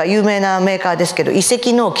えば有名なメーカーですけど遺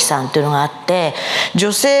跡農機さんというのがあって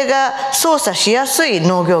女性が操作しやすい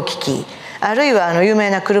農業機器あるいは有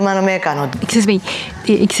名な車のメーカーの Excuse me.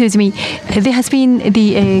 There has been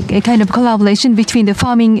the kind of collaboration between the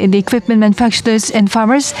farming, the equipment manufacturers, and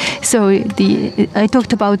farmers. So I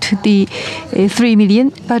talked about the 3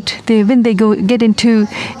 million, but when they get into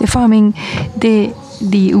the farming,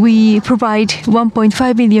 we provide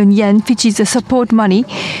 1.5 million yen, which is a support money,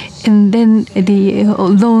 and then the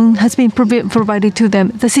loan has been provided to them.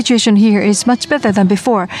 The situation here is much better than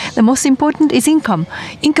before. The most important is income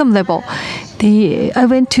level. I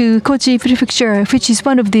went to Kochi Prefecture, which is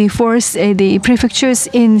one of the the prefectures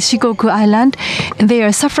in Shikoku Island, and they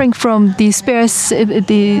are suffering from the sparse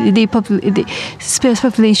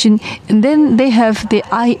population. And then they have the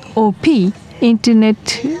IOP,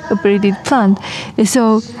 Internet Operated Plant.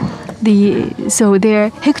 So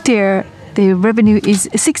their hectare, the revenue is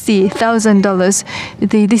 $60,000.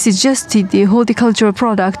 This is just the horticultural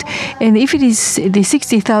product, and if it is the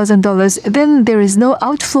 $60,000, then there is no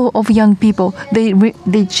outflow of young people. They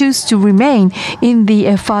choose to remain in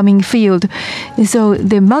the farming field. So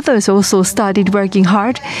the mothers also started working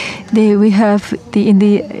hard. We have in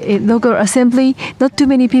the local assembly, not too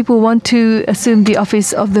many people want to assume the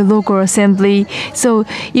office of the local assembly. So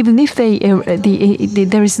even if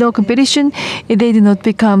there is no competition, they do not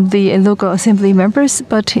become the local assembly members.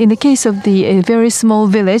 But in the case of the very small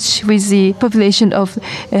village with the population of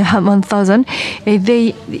 1,000,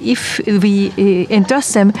 if we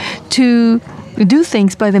entrust them to do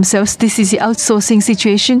things by themselves, this is the outsourcing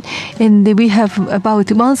situation, and we have about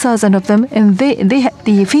 1,000 of them, and the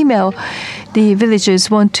villagers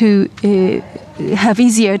want to have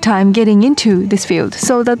easier time getting into this field.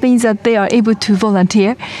 So that means that they are able to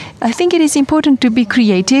volunteer. I think it is important to be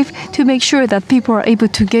creative to make sure that people are able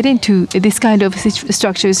to get into this kind of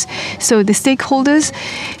structures. So the stakeholders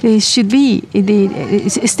should be, the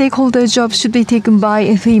stakeholder job should be taken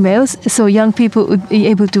by females, so young people would be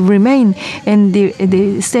able to remain and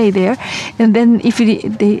they stay there. And then if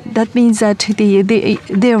that means that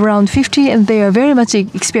they're around 50 and they are very much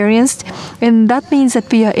experienced, and that means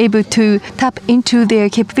that we are able to tap into their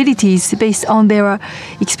capabilities based on their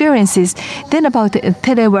experiences. Then about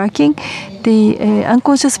teleworking, the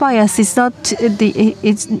unconscious bias is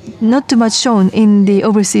it's not too much shown in the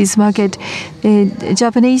overseas market.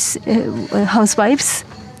 Japanese housewives,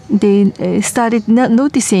 they started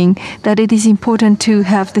noticing that it is important to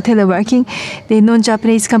have the teleworking. The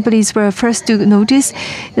non-Japanese companies were first to notice.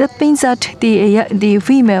 That means that the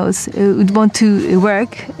females would want to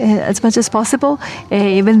work as much as possible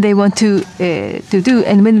when they want to do,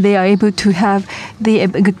 and when they are able to have the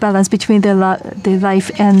good balance between their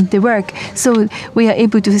life and the work. So we are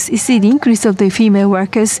able to see the increase of the female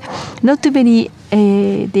workers. Not too many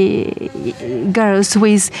the girls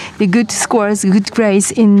with the good scores, good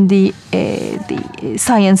grades in the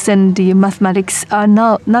science and the mathematics are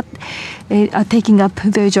now not are taking up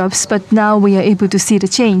their jobs, but now we are able to see the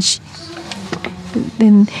change.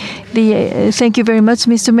 Then thank you very much,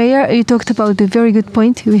 Mr. Mayor. You talked about a very good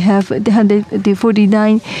point. We have the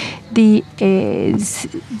 49 the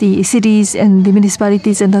cities and the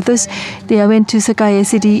municipalities and others. They went to Sabaya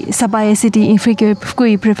city in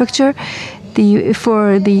Fukui prefecture. They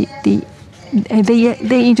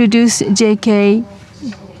introduced JK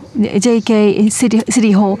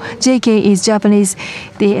City Hall. JK is Japanese,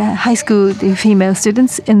 the high school, the female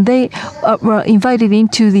students, and they were invited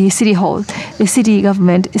into the City Hall, the city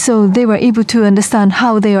government. So they were able to understand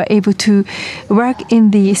how they are able to work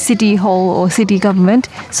in the City Hall or city government.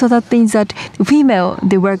 So that means that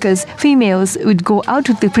females would go out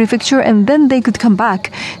of the prefecture and then they could come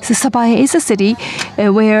back. So Sabaya is a city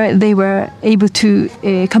where they were able to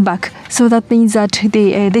come back. So that means that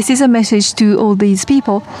this is a message to all these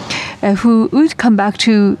people who would come back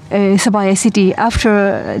to Sabaya city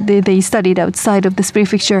after they studied outside of this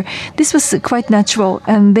prefecture. This was quite natural,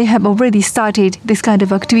 and they have already started this kind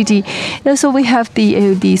of activity. And so we have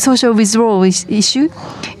the social withdrawal issue,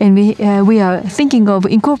 and we are thinking of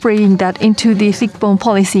incorporating that into the thick-bone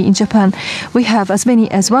policy in Japan. We have as many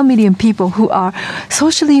as 1 million people who are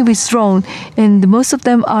socially withdrawn, and most of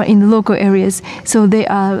them are in the local areas. So they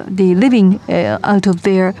are living out of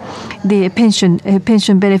the pension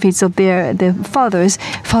benefits of their fathers.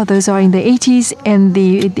 Fathers are in the 80s, and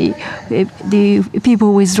the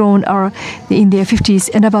people withdrawn are in their 50s,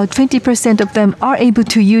 and about 20% of them are able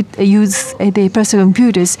to use the personal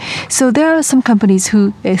computers. So there are some companies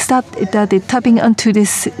who started tapping into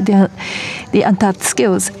the untapped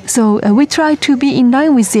skills. So we try to be in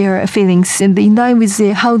line with their feelings and in line with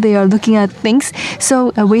how they are looking at things.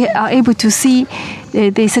 So we are able to see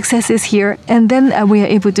the successes here, and then we are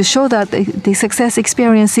able to show that the success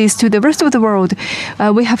experiences to the rest of the world.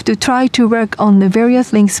 We have to try to work on the various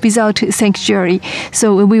things without sanctuary.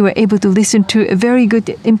 So we were able to listen to a very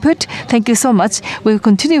good input. Thank you so much. We'll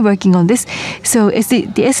continue working on this. So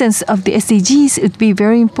the essence of the SDGs would be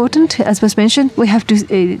very important. As was mentioned, we have to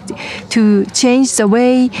change the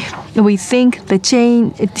way we think,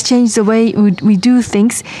 change the way we do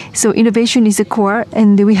things. So innovation is the core,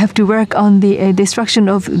 and we have to work on the destruction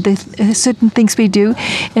of the certain things we do,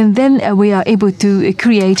 and then we are able to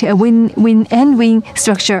create a win-win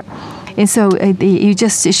structure. And so you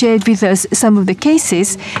just shared with us some of the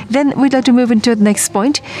cases. Then we'd like to move into the next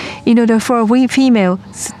point. In order for women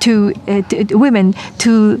to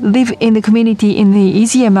live in the community in the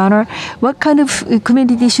easier manner, what kind of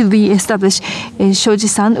community should we establish?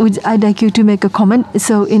 Shoji-san, I'd like you to make a comment.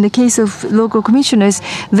 So in the case of local commissioners,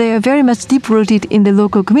 they are very much deep-rooted in the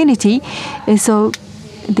local community. So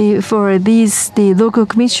for the local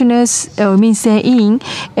commissioners or Minsen-in,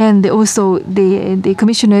 and also the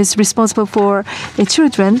commissioners responsible for the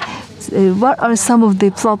children, what are some of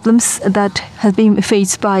the problems that have been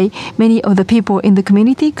faced by many of the people in the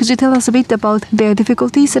community? Could you tell us a bit about their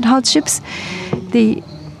difficulties and hardships?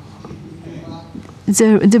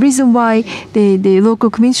 The reason why the local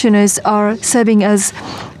commissioners are serving as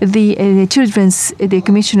the children's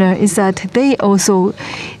commissioner is that they also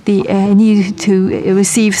need to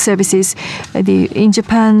receive services. In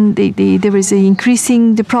Japan, there is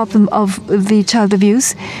increasing the problem of the child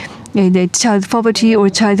abuse. the child poverty or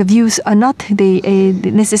child abuse are not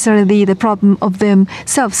necessarily the problem of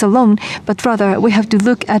themselves alone, but rather we have to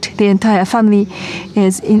look at the entire family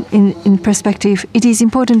as in perspective. It is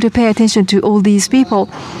important to pay attention to all these people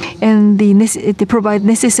and to provide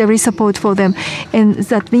necessary support for them, and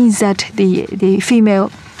that means that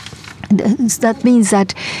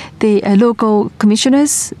the local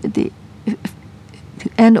commissioners,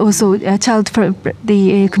 and also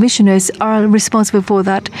the commissioners are responsible for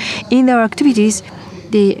that. In our activities,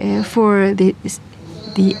 for the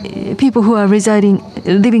people who are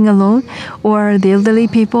living alone, or the elderly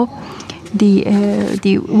people,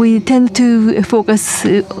 we tend to focus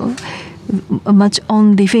much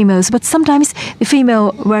on the females, but sometimes the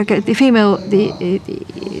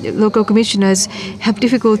local commissioners have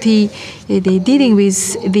difficulty dealing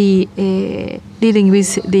with the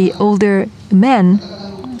older men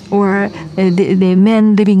or the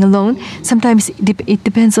men living alone. Sometimes it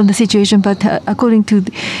depends on the situation, but according to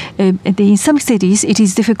in some cities, it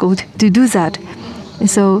is difficult to do that.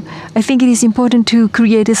 So I think it is important to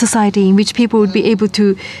create a society in which people would be able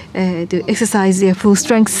to exercise their full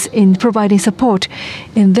strengths in providing support.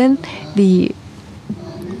 And then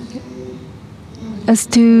as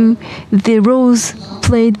to the roles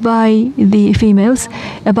played by the females,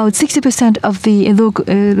 about 60% of the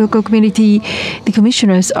local community, the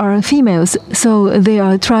commissioners are females. So they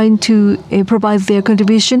are trying to provide their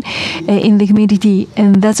contribution in the community,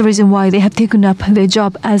 and that's the reason why they have taken up their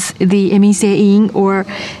job as the Eminsein or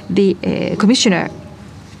the commissioner.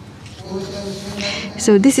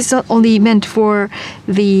 So this is not only meant for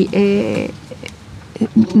the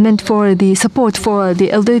support for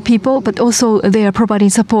the elderly people, but also they are providing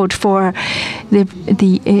support for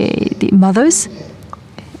the mothers.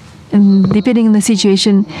 And depending on the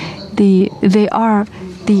situation, they are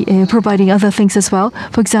providing other things as well.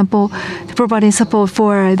 For example, providing support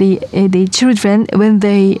for the children when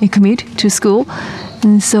they commute to school.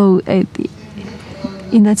 And so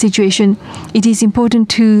in that situation, it is important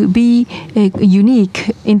to be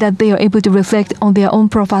unique in that they are able to reflect on their own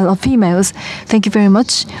profile of females. Thank you very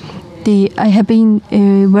much. I have been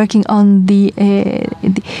working on the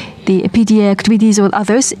PTA activities or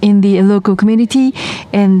others in the local community,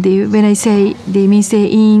 and when I say the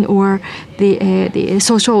Minsein or the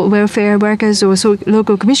social welfare workers or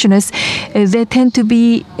local commissioners, they tend to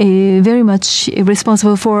be very much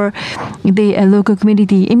responsible for the local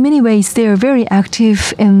community. In many ways, they are very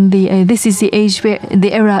active, and this is the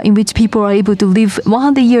era in which people are able to live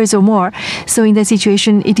 100 years or more. So in that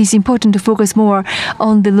situation, it is important to focus more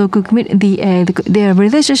on the local community, their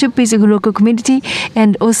relationship with the local community,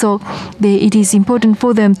 and also it is important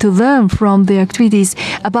for them to learn from their activities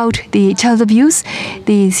about the child abuse.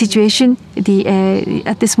 The situation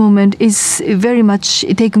at this moment is very much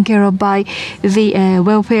taken care of by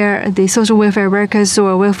the social welfare workers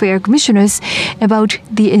or welfare commissioners about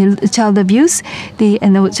the child abuse, the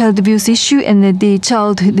child abuse issue, and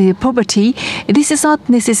the poverty. This is not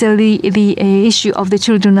necessarily the issue of the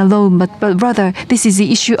children alone, but rather this is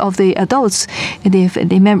the issue of the adults, the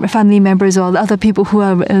family members or other people who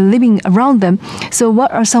are living around them. So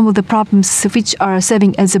what are some of the problems which are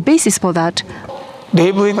serving as a basis for that?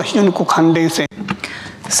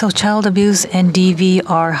 So child abuse and DV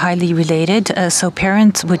are highly related. So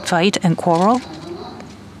parents would fight and quarrel,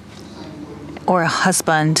 or a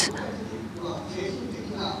husband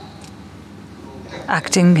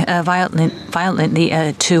acting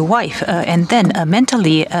violently to wife, and then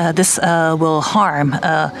mentally this will harm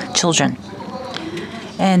children.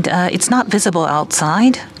 And it's not visible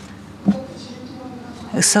outside,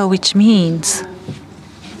 so which means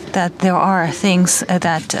that there are things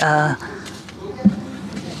that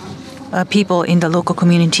people in the local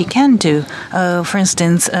community can do. For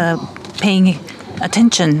instance, paying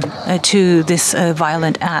attention to this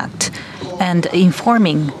violent act and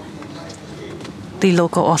informing the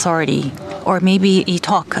local authority, or maybe you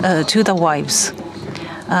talk to the wives.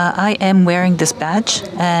 I am wearing this badge,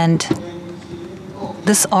 and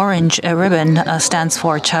this orange ribbon stands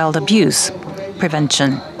for child abuse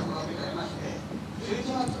prevention.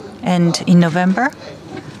 And in November,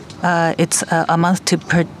 it's a month to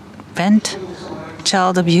prevent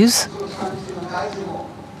child abuse.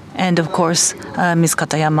 And of course, Ms.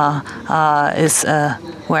 Katayama is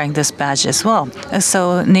wearing this badge as well.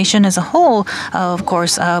 So nation as a whole, of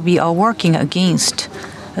course, we are working against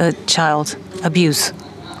child abuse.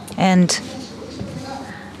 And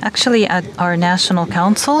actually at our National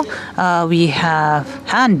Council, we have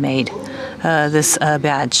handmade this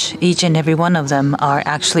badge. Each and every one of them are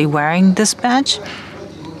actually wearing this badge.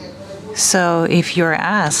 So if you're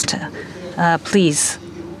asked, please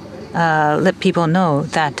let people know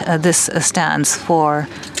that this stands for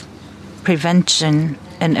prevention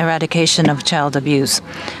and eradication of child abuse.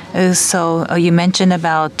 So you mentioned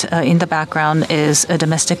about in the background is a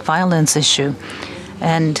domestic violence issue,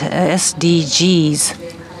 and SDGs,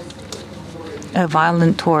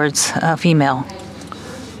 violent towards female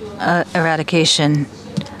eradication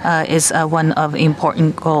is one of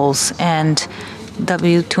important goals. And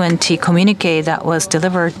W20 communique that was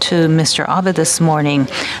delivered to Mr. Abe this morning,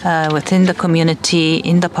 within the community,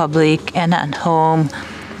 in the public, and at home,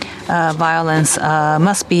 violence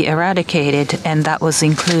must be eradicated, and that was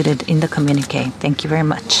included in the communique. Thank you very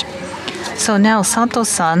much. So now,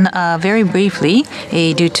 Sato-san, very briefly,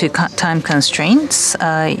 due to time constraints,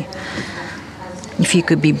 if you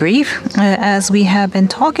could be brief, as we have been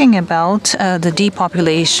talking about the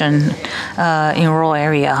depopulation in rural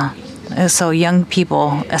area. So young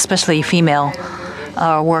people, especially female,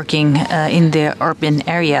 are working in the urban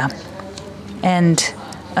area. And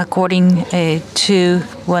according to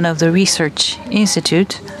one of the research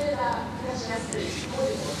institute,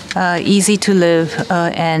 easy to live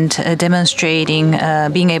and demonstrating,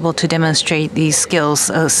 being able to demonstrate these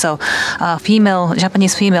skills. So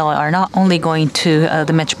Japanese female are not only going to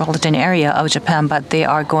the metropolitan area of Japan, but they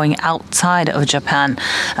are going outside of Japan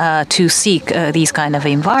to seek these kind of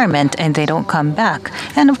environment, and they don't come back.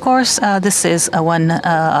 And of course, this is one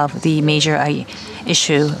of the major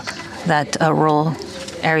issue that rural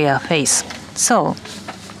area face. So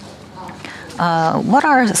what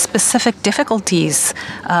are specific difficulties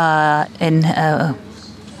in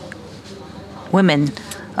women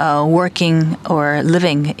working or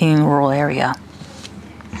living in rural area?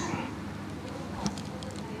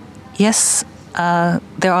 Yes,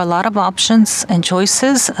 there are a lot of options and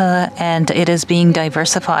choices, and it is being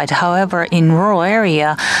diversified. However, in rural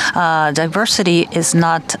area, diversity is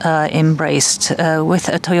not embraced. With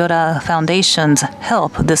Toyota Foundation's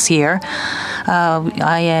help this year,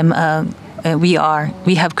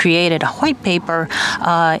 we have created a white paper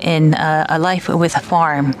in A Life with a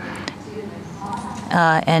Farm,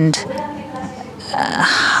 and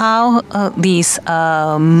how these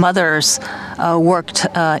mothers worked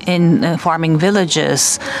in farming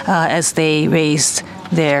villages as they raised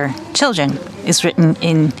their children is written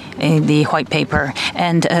in the white paper.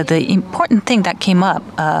 And the important thing that came up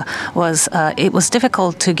was it was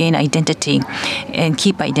difficult to gain identity and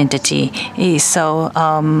keep identity. So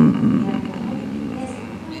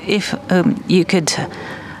if you could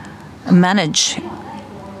manage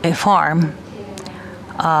a farm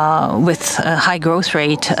with a high growth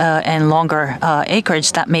rate and longer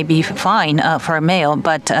acreage, that may be fine for a male,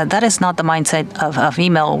 but that is not the mindset of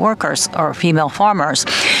female workers or female farmers.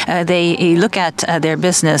 They look at their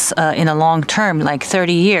business in a long term, like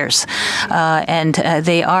 30 years, and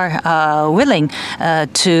they are willing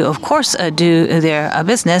to, of course, do their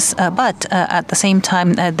business, but at the same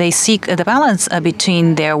time, they seek the balance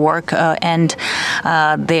between their work and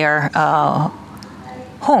their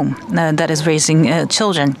home that is raising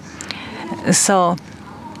children. So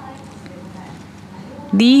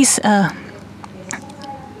these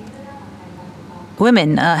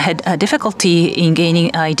women had a difficulty in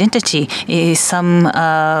gaining identity. Some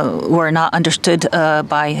were not understood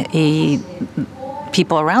by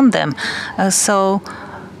people around them. So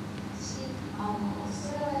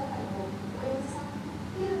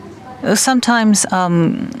sometimes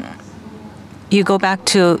you go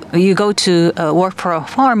to work for a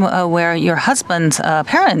farm where your husband's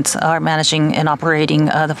parents are managing and operating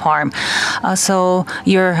the farm. So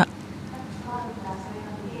you're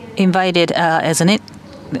invited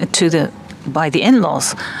by the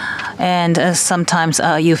in-laws. And sometimes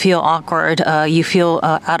you feel awkward, you feel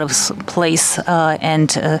out of place,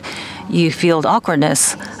 and you feel the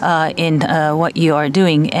awkwardness in what you are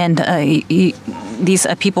doing. And these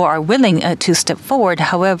people are willing to step forward.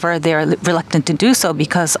 However, they're reluctant to do so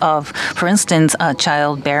because of, for instance,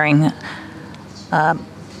 childbearing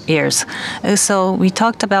years. So we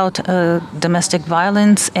talked about domestic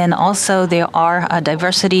violence, and also there are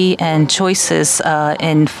diversity and choices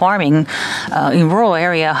in farming in rural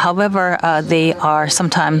area. However, they are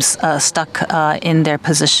sometimes stuck in their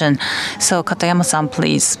position. So Katayama-san,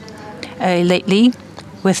 please. Lately,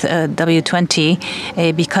 with W20,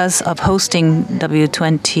 because of hosting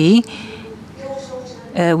W20,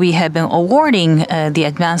 we have been awarding the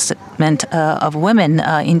advancement of women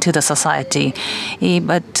into the society.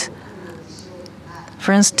 But,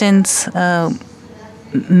 for instance,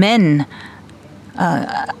 men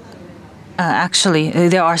Actually,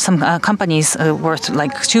 there are some companies worth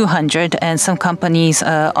like 200, and some companies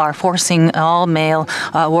are forcing all male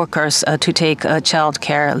workers to take child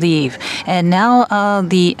care leave. And now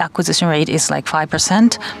the acquisition rate is like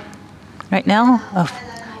 5% right now.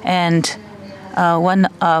 And one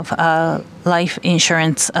of life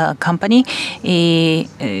insurance company,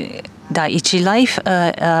 Dai-ichi Life,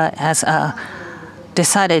 has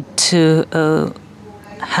decided to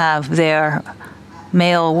have their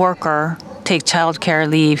male worker take child care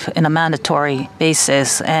leave in a mandatory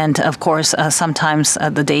basis. And of course, sometimes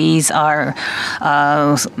the days are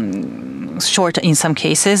short in some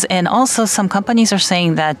cases. And also some companies are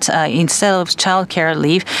saying that instead of child care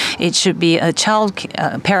leave, it should be a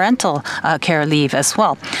parental care leave as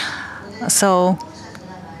well. So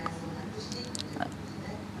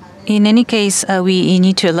in any case, we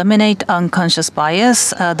need to eliminate unconscious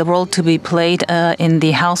bias, the role to be played in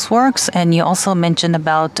the houseworks. And you also mentioned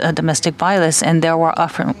about domestic violence, and there were a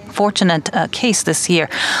fortunate case this year.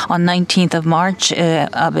 On 19th of March,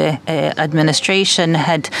 Abe administration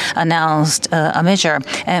had announced a measure,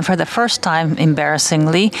 and for the first time,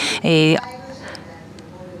 embarrassingly,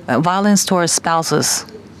 violence towards spouses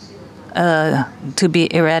to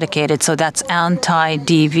be eradicated. So that's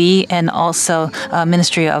anti-DV, and also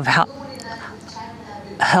Ministry of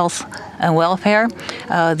Health and Welfare,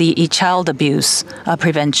 the child abuse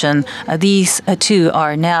prevention. These two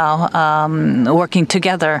are now working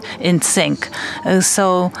together in sync.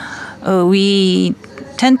 So we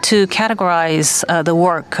tend to categorize the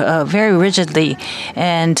work very rigidly,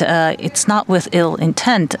 and it's not with ill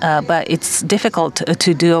intent, but it's difficult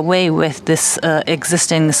to do away with this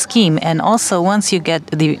existing scheme. And also, once you get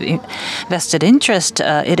the vested interest,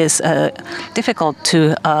 it is difficult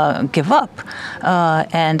to give up.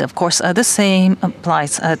 And of course, the same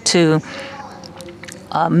applies to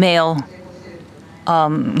male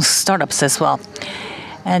startups as well.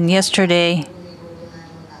 And yesterday,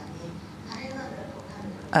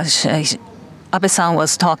 Abe-san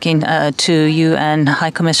was talking to UN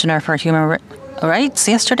High Commissioner for Human Rights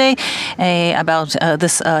yesterday about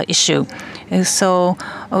this issue. So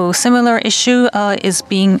a similar issue is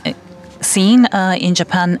being seen in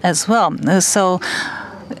Japan as well. So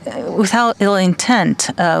without ill intent,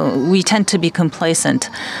 we tend to be complacent.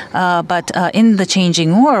 But in the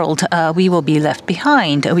changing world, we will be left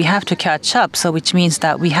behind. We have to catch up, so which means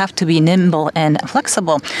that we have to be nimble and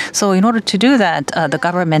flexible. So in order to do that, the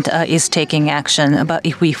government is taking action. But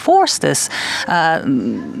if we force this,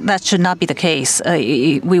 that should not be the case.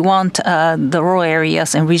 We want the rural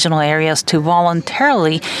areas and regional areas to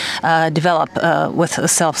voluntarily develop with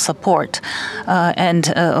self-support. And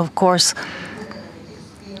of course,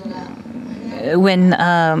 when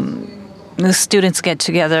the students get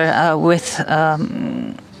together with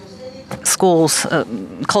schools,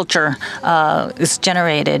 culture is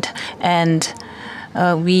generated, and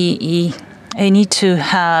we need to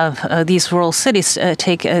have these rural cities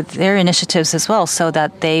take their initiatives as well, so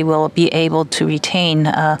that they will be able to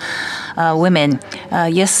retain women.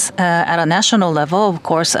 Yes, at a national level, of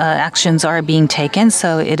course, actions are being taken,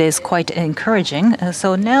 so it is quite encouraging.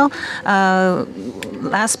 So now,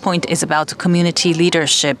 last point is about community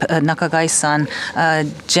leadership. Nakagai-san,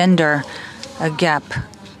 gender gap,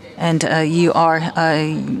 and you are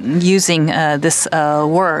using this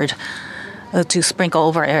word to sprinkle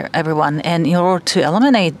over everyone. And in order to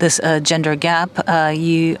eliminate this gender gap,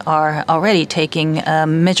 you are already taking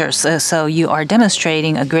measures. So you are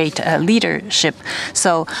demonstrating a great leadership.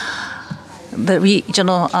 So the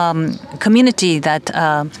regional community that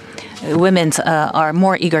women are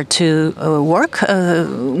more eager to work,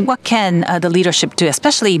 what can the leadership do,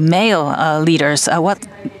 especially male leaders? What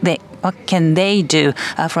can they do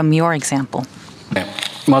from your example?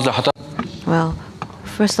 Well,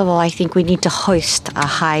 first of all, I think we need to hoist a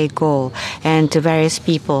high goal and to various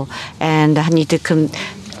people, and need to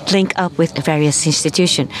link up with various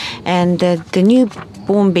institutions. And the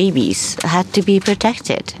newborn babies had to be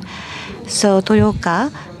protected. So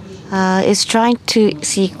Toyoka is trying to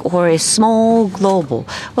seek for a small global.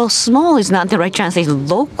 Well, small is not the right translation.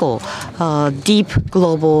 Local, deep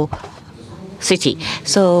global city.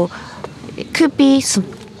 So it could be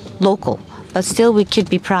local, but still we could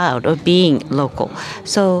be proud of being local.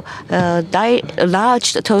 So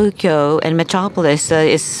large Tokyo and metropolis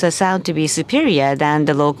is sound to be superior than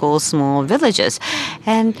the local small villages.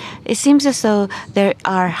 And it seems as though there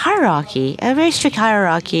are hierarchy, a very strict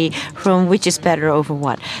hierarchy from which is better over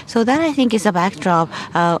what. So that, I think, is a backdrop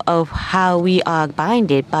of how we are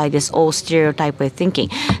binded by this old stereotype of thinking.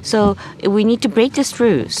 So we need to break this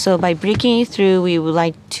through. So by breaking it through, we would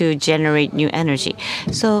like to generate new energy.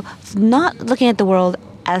 So not looking at the world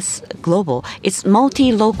as global. It's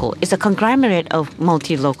multi-local. It's a conglomerate of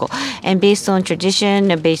multi-local. And based on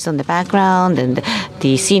tradition, and based on the background and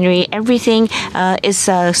the scenery, everything is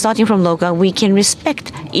starting from local. We can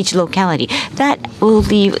respect each locality. That will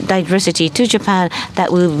lead diversity to Japan.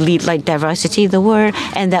 That will lead like diversity the word,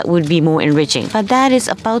 and that would be more enriching. But that is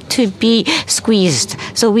about to be squeezed.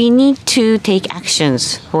 So we need to take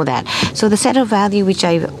actions for that. So the set of value which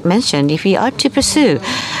I mentioned, if we are to pursue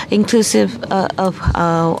inclusive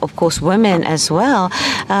of course women as well,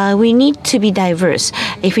 we need to be diverse.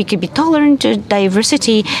 If we could be tolerant to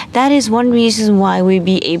diversity, that is one reason why we'll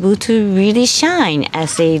be able to really shine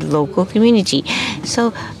as a local community.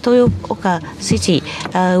 So Toyoka City,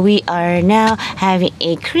 we are now having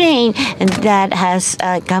a crane that has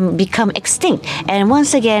become extinct, and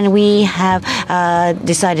once again we have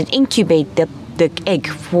decided to incubate the egg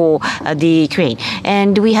for the crane,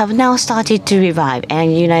 and we have now started to revive.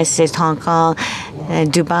 And United States, Hong Kong,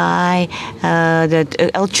 Dubai,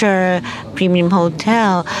 the ultra premium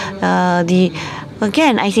hotel,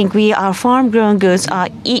 Again, I think our farm-grown goods are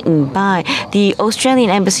eaten by the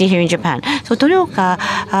Australian embassy here in Japan. So Torioka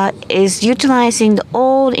is utilizing the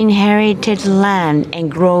old inherited land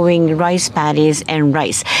and growing rice paddies and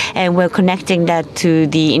rice. And we're connecting that to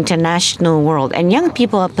the international world. And young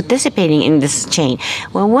people are participating in this chain.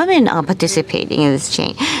 Well, women are participating in this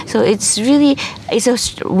chain. So it's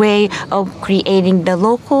a way of creating the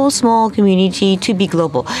local small community to be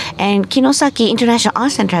global. And Kinosaki International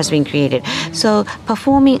Arts Center has been created. So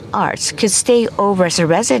performing arts could stay over as a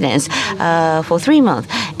residence for 3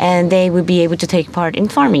 months, and they would be able to take part in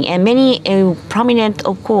farming. And many prominent,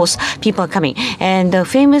 of course, people are coming. And the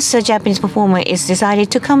famous Japanese performer is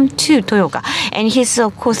decided to come to Toyoka. And his,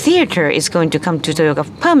 of course, theater is going to come to Toyoka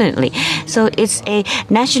permanently. So it's a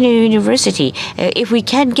national university. If we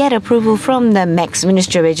can get approval from the MEX,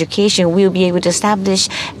 Ministry of Education, we'll be able to establish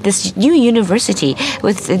this new university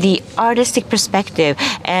with the artistic perspective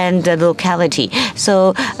and the locality.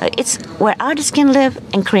 So it's where artists can live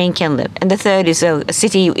and crane can live. And the third is a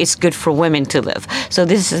city is good for women to live. So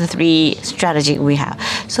this is the 3 strategy we have.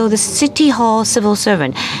 So the city hall civil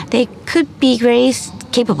servant, they could be very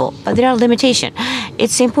capable, but there are limitations.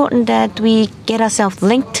 It's important that we get ourselves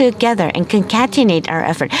linked together and concatenate our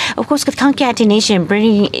effort. Of course, concatenation,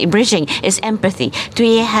 bridging is empathy. Do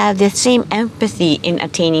we have the same empathy in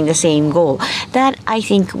attaining the same goal? That, I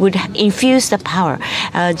think, would infuse the power.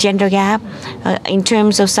 Gender gap, in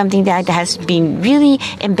terms of something that has been really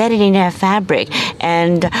embedded in our fabric,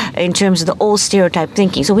 and in terms of the old stereotype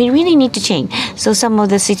thinking. So we really need to change. So some of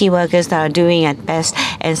the city workers that are doing at best,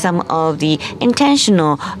 and some of the intentional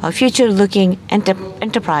future-looking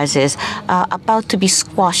enterprises are about to be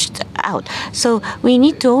squashed out. So we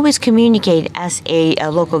need to always communicate as a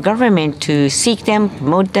local government to seek them,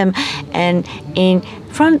 promote them, and in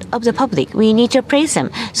front of the public, we need to praise them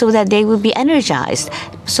so that they will be energized.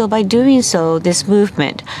 So by doing so, this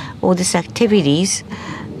movement or these activities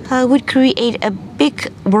would create a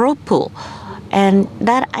big whirlpool. And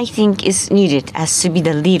that, I think, is needed as to be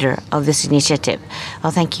the leader of this initiative.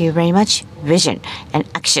 Well, thank you very much. Vision and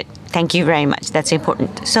action. Thank you very much. That's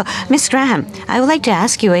important. So, Ms. Graham, I would like to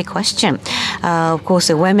ask you a question. Of course,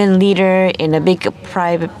 a women leader in a big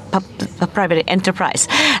private enterprise.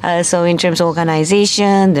 So in terms of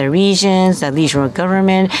organization, the regions, the regional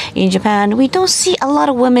government in Japan, we don't see a lot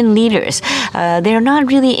of women leaders. They're not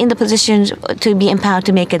really in the position to be empowered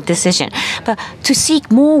to make a decision. But to seek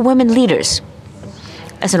more women leaders,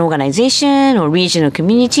 as an organization or regional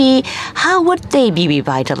community, how would they be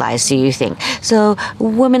revitalized, do you think? So,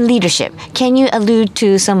 women leadership, can you allude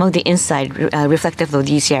to some of the insight reflective of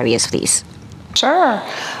these areas, please? Sure.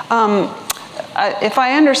 If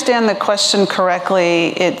I understand the question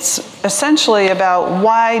correctly, it's essentially about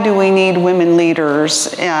why do we need women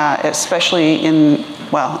leaders, especially in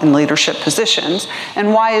leadership positions,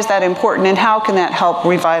 and why is that important, and how can that help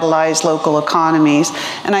revitalize local economies?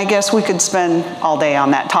 And I guess we could spend all day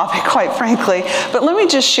on that topic, quite frankly, but let me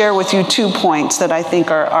just share with you 2 points that I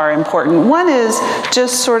think are important. One is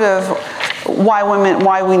just sort of why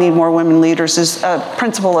we need more women leaders is a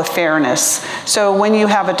principle of fairness. So when you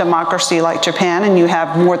have a democracy like Japan and you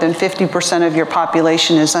have more than 50% of your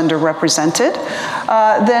population is underrepresented,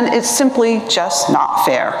 then it's simply just not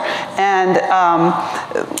fair. And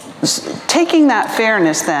taking that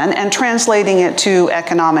fairness then and translating it to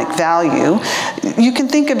economic value, you can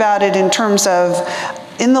think about it in terms of,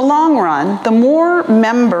 in the long run, the more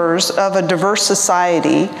members of a diverse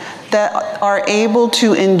society that are able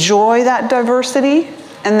to enjoy that diversity,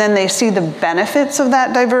 and then they see the benefits of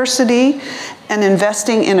that diversity, and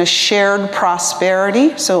investing in a shared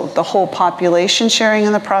prosperity, so the whole population sharing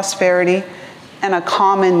in the prosperity, and a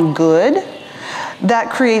common good,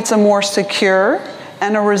 that creates a more secure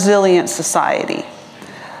and a resilient society.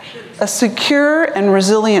 A secure and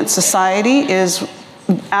resilient society is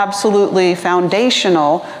absolutely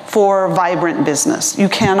foundational for vibrant business. You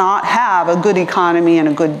cannot have a good economy and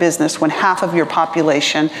a good business when half of your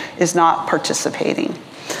population is not participating.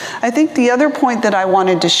 I think the other point that I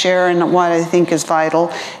wanted to share and what I think is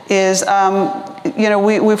vital is,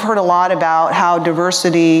 we've heard a lot about how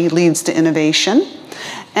diversity leads to innovation.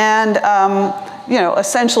 And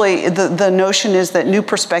essentially the notion is that new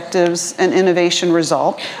perspectives and innovation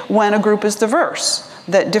result when a group is diverse,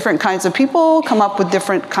 that different kinds of people come up with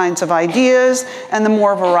different kinds of ideas, and the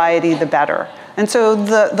more variety, the better. And so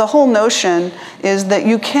the whole notion is that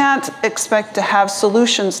you can't expect to have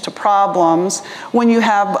solutions to problems when you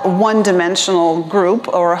have a one-dimensional group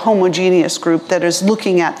or a homogeneous group that is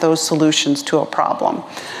looking at those solutions to a problem.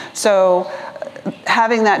 So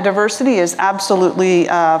having that diversity is absolutely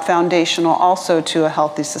foundational also to a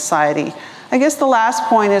healthy society. I guess the last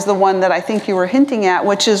point is the one that I think you were hinting at,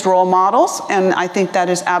 which is role models, and I think that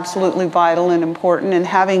is absolutely vital and important, and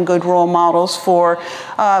having good role models for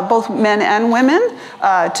both men and women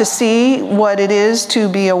to see what it is to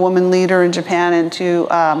be a woman leader in Japan and to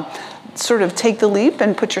sort of take the leap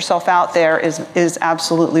and put yourself out there is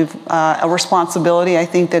absolutely a responsibility I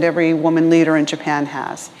think that every woman leader in Japan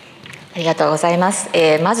has. ありがとうございます。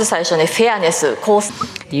まず最初にフェアネス、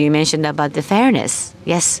You mentioned about the fairness,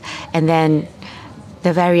 yes, and then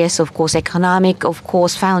the various, of course, economic, of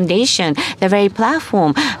course, foundation, the very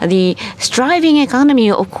platform, the striving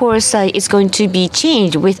economy, of course, is going to be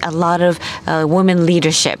changed with a lot of women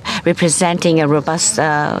leadership representing a robust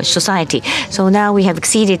society. So now we have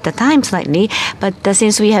exceeded the time slightly, but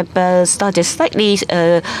since we have started slightly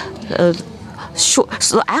so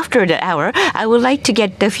after the hour, I would like to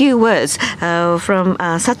get a few words from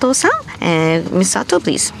Sato-san. Ms. Sato,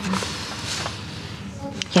 please.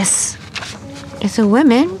 Yes. So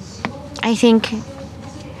women, I think,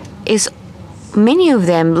 many of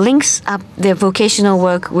them links up their vocational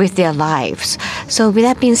work with their lives. So with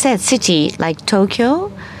that being said, city like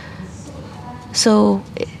Tokyo, so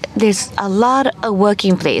there's a lot of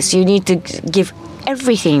working place. You need to give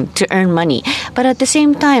everything to earn money, but at the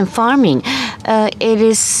same time farming it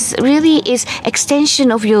is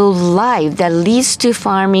extension of your life that leads to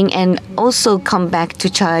farming and also come back to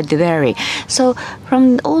childbearing. So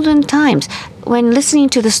from olden times, when listening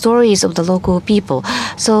to the stories of the local people,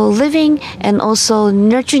 so living and also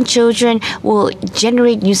nurturing children will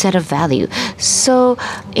generate new set of value. So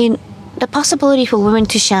in the possibility for women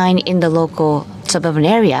to shine in the local suburban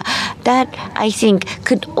area, that I think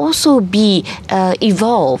could also be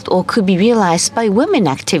evolved or could be realized by women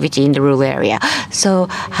activity in the rural area. So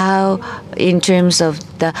how in terms of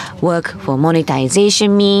the work for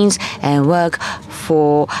monetization means and work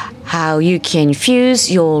for how you can fuse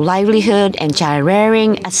your livelihood and child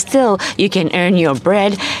rearing and still you can earn your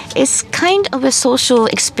bread, is kind of a social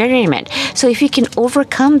experiment. So if you can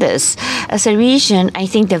overcome this as a region, I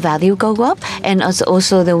think the value will go up and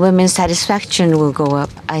also the women's satisfaction will go up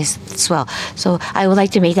as well. So I would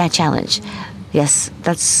like to make that challenge. Yes,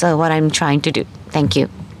 that's what I'm trying to do. Thank you.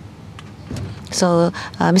 So,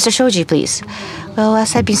 Mr. Shoji, please. Well,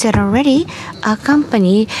 as I've been said already, our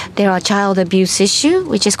company, there are child abuse issue,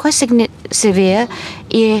 which is quite severe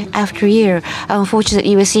year after year.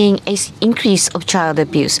 Unfortunately, we're seeing an increase of child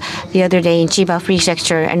abuse. The other day in Chiba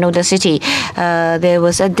Prefecture, another city, there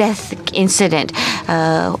was a death incident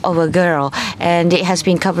of a girl, and it has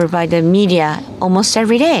been covered by the media almost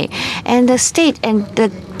every day. And the state and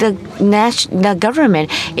the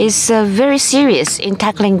government is very serious in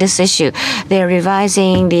tackling this issue. They're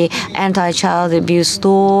revising the anti-child abuse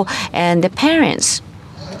law, and the parents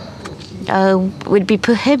would be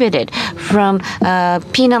prohibited from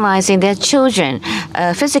penalizing their children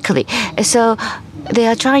physically. So they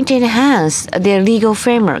are trying to enhance their legal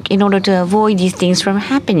framework in order to avoid these things from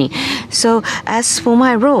happening. So as for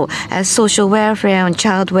my role as social welfare and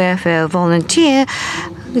child welfare volunteer,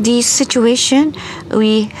 this situation,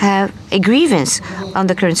 we have a grievance on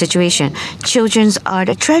the current situation. Children are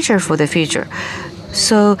the treasure for the future.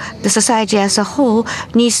 So the society as a whole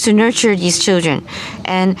needs to nurture these children.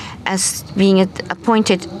 And as being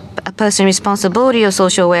appointed a person responsibility of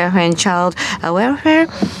social welfare and child welfare,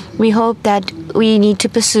 we hope that we need to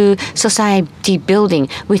pursue society building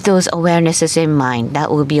with those awarenesses in mind. That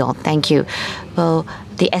will be all. Thank you. Well,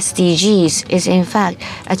 the SDGs is in fact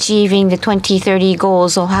achieving the 2030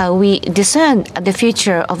 goals of how we discern the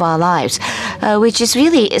future of our lives, which is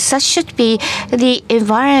really, such should be the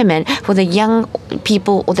environment for the young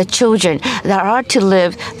people or the children that are to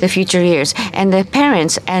live the future years. And the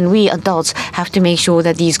parents and we adults have to make sure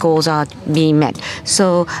that these goals are being met.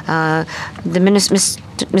 So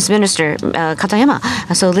Ms. Minister Katayama,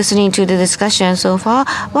 so listening to the discussion so far,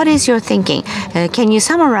 what is your thinking? Can you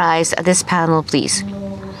summarize this panel, please?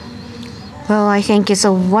 Well, I think it's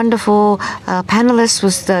a wonderful panelists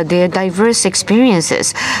with their diverse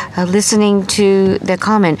experiences. Listening to the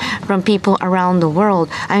comment from people around the world,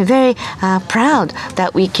 I'm very proud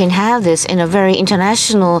that we can have this in a very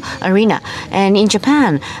international arena. And in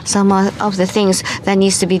Japan, some of the things that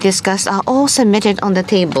needs to be discussed are all submitted on the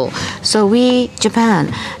table. So we,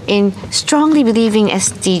 Japan, in strongly believing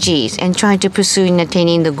SDGs and trying to pursue and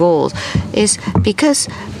attaining the goals, is because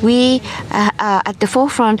we are at the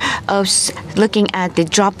forefront of looking at the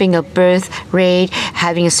dropping of birth rate,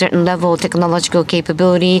 having a certain level of technological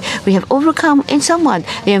capability. We have overcome in somewhat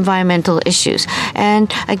the environmental issues.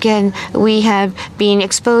 And again, we have been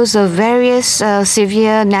exposed to various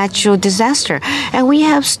severe natural disaster, and we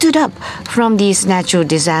have stood up from these natural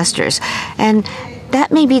disasters. And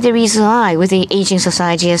that may be the reason why, with the aging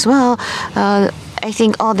society as well, I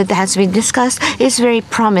think all that has been discussed is very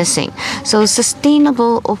promising. So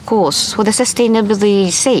sustainable, of course, for the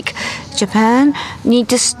sustainability's sake, Japan need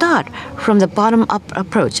to start from the bottom-up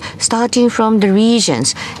approach, starting from the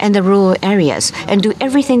regions and the rural areas, and do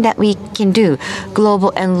everything that we can do.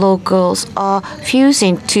 Global and locals are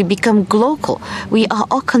fusing to become global. We are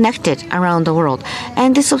all connected around the world.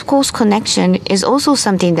 And this, of course, connection is also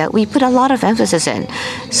something that we put a lot of emphasis in.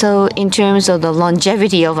 So in terms of the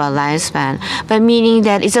longevity of our lifespan, but meaning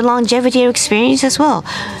that it's a longevity of experience as well.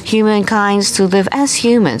 Humankind to live as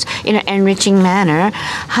humans in an enriching manner.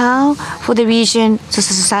 How, for the region, to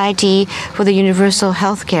society, for the universal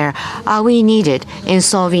healthcare, are we needed in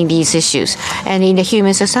solving these issues? And in the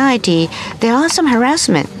human society, there are some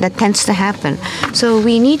harassment that tends to happen. So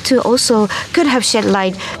we need to also could have shed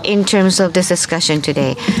light in terms of this discussion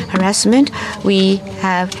today. Harassment, we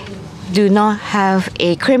do not have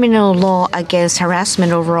a criminal law against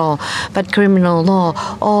harassment overall, but criminal law,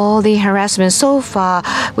 all the harassment so far,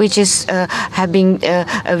 which is have been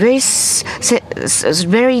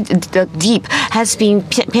very deep, has been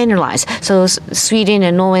penalized. So Sweden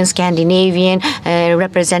and Norway and Scandinavian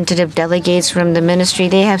representative delegates from the ministry,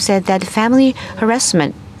 they have said that family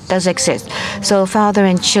harassment does exist. So father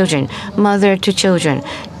and children, mother to children,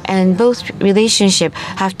 and both relationship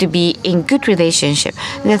have to be in good relationship.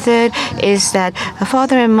 And the third is that a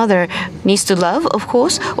father and mother needs to love, of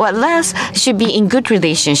course, or at last should be in good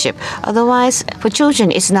relationship. Otherwise, for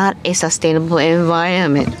children, it's not a sustainable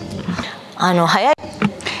environment.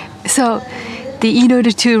 So, in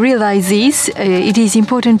order to realize this, it is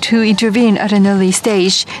important to intervene at an early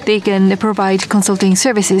stage. They can provide consulting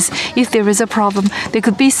services. If there is a problem, there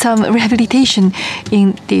could be some rehabilitation,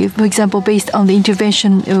 for example, based on the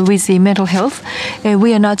intervention with the mental health.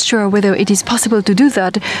 We are not sure whether it is possible to do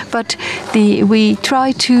that, but we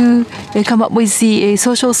try to come up with the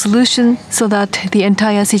social solution so that the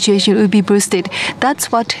entire situation will be boosted.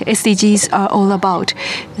 That's what SDGs are all about.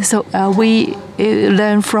 So we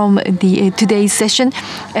learn from today's session,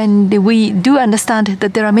 and we do understand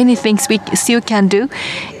that there are many things we still can do.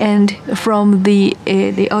 And from the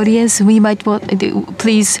audience, we might want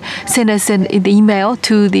please send us an email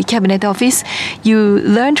to the cabinet office. You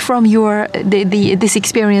learned from this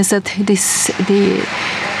experience at the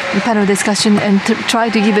panel discussion, and try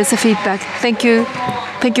to give us a feedback. Thank you.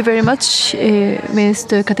 Thank you very much,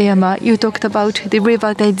 Mr. Katayama. You talked about the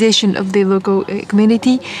revitalization of the local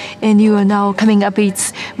community, and you are now coming up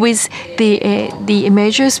with the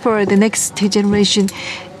measures for the next generation.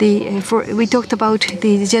 We talked about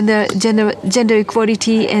the gender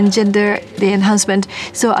equality and the enhancement.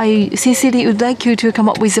 So I sincerely would like you to come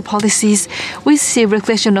up with the policies with the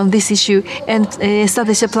reflection on this issue and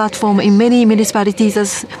establish a platform in many municipalities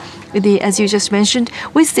as you just mentioned.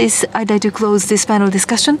 With this, I'd like to close this panel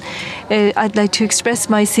discussion. I'd like to express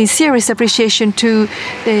my sincerest appreciation to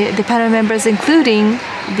the panel members, including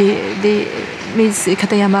the Ms.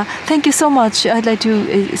 Katayama. Thank you so much. I'd like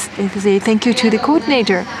to say thank you to the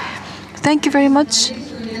coordinator. Thank you very much.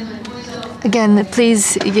 Again,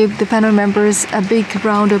 please give the panel members a big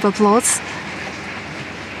round of applause.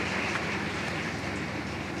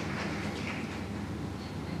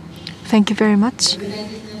 Thank you very much.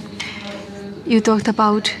 You talked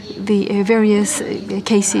about the various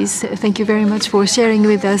cases. Thank you very much for sharing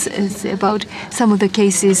with us about some of the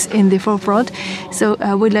cases in the forefront. So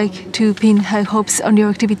I would like to pin high hopes on your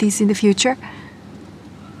activities in the future.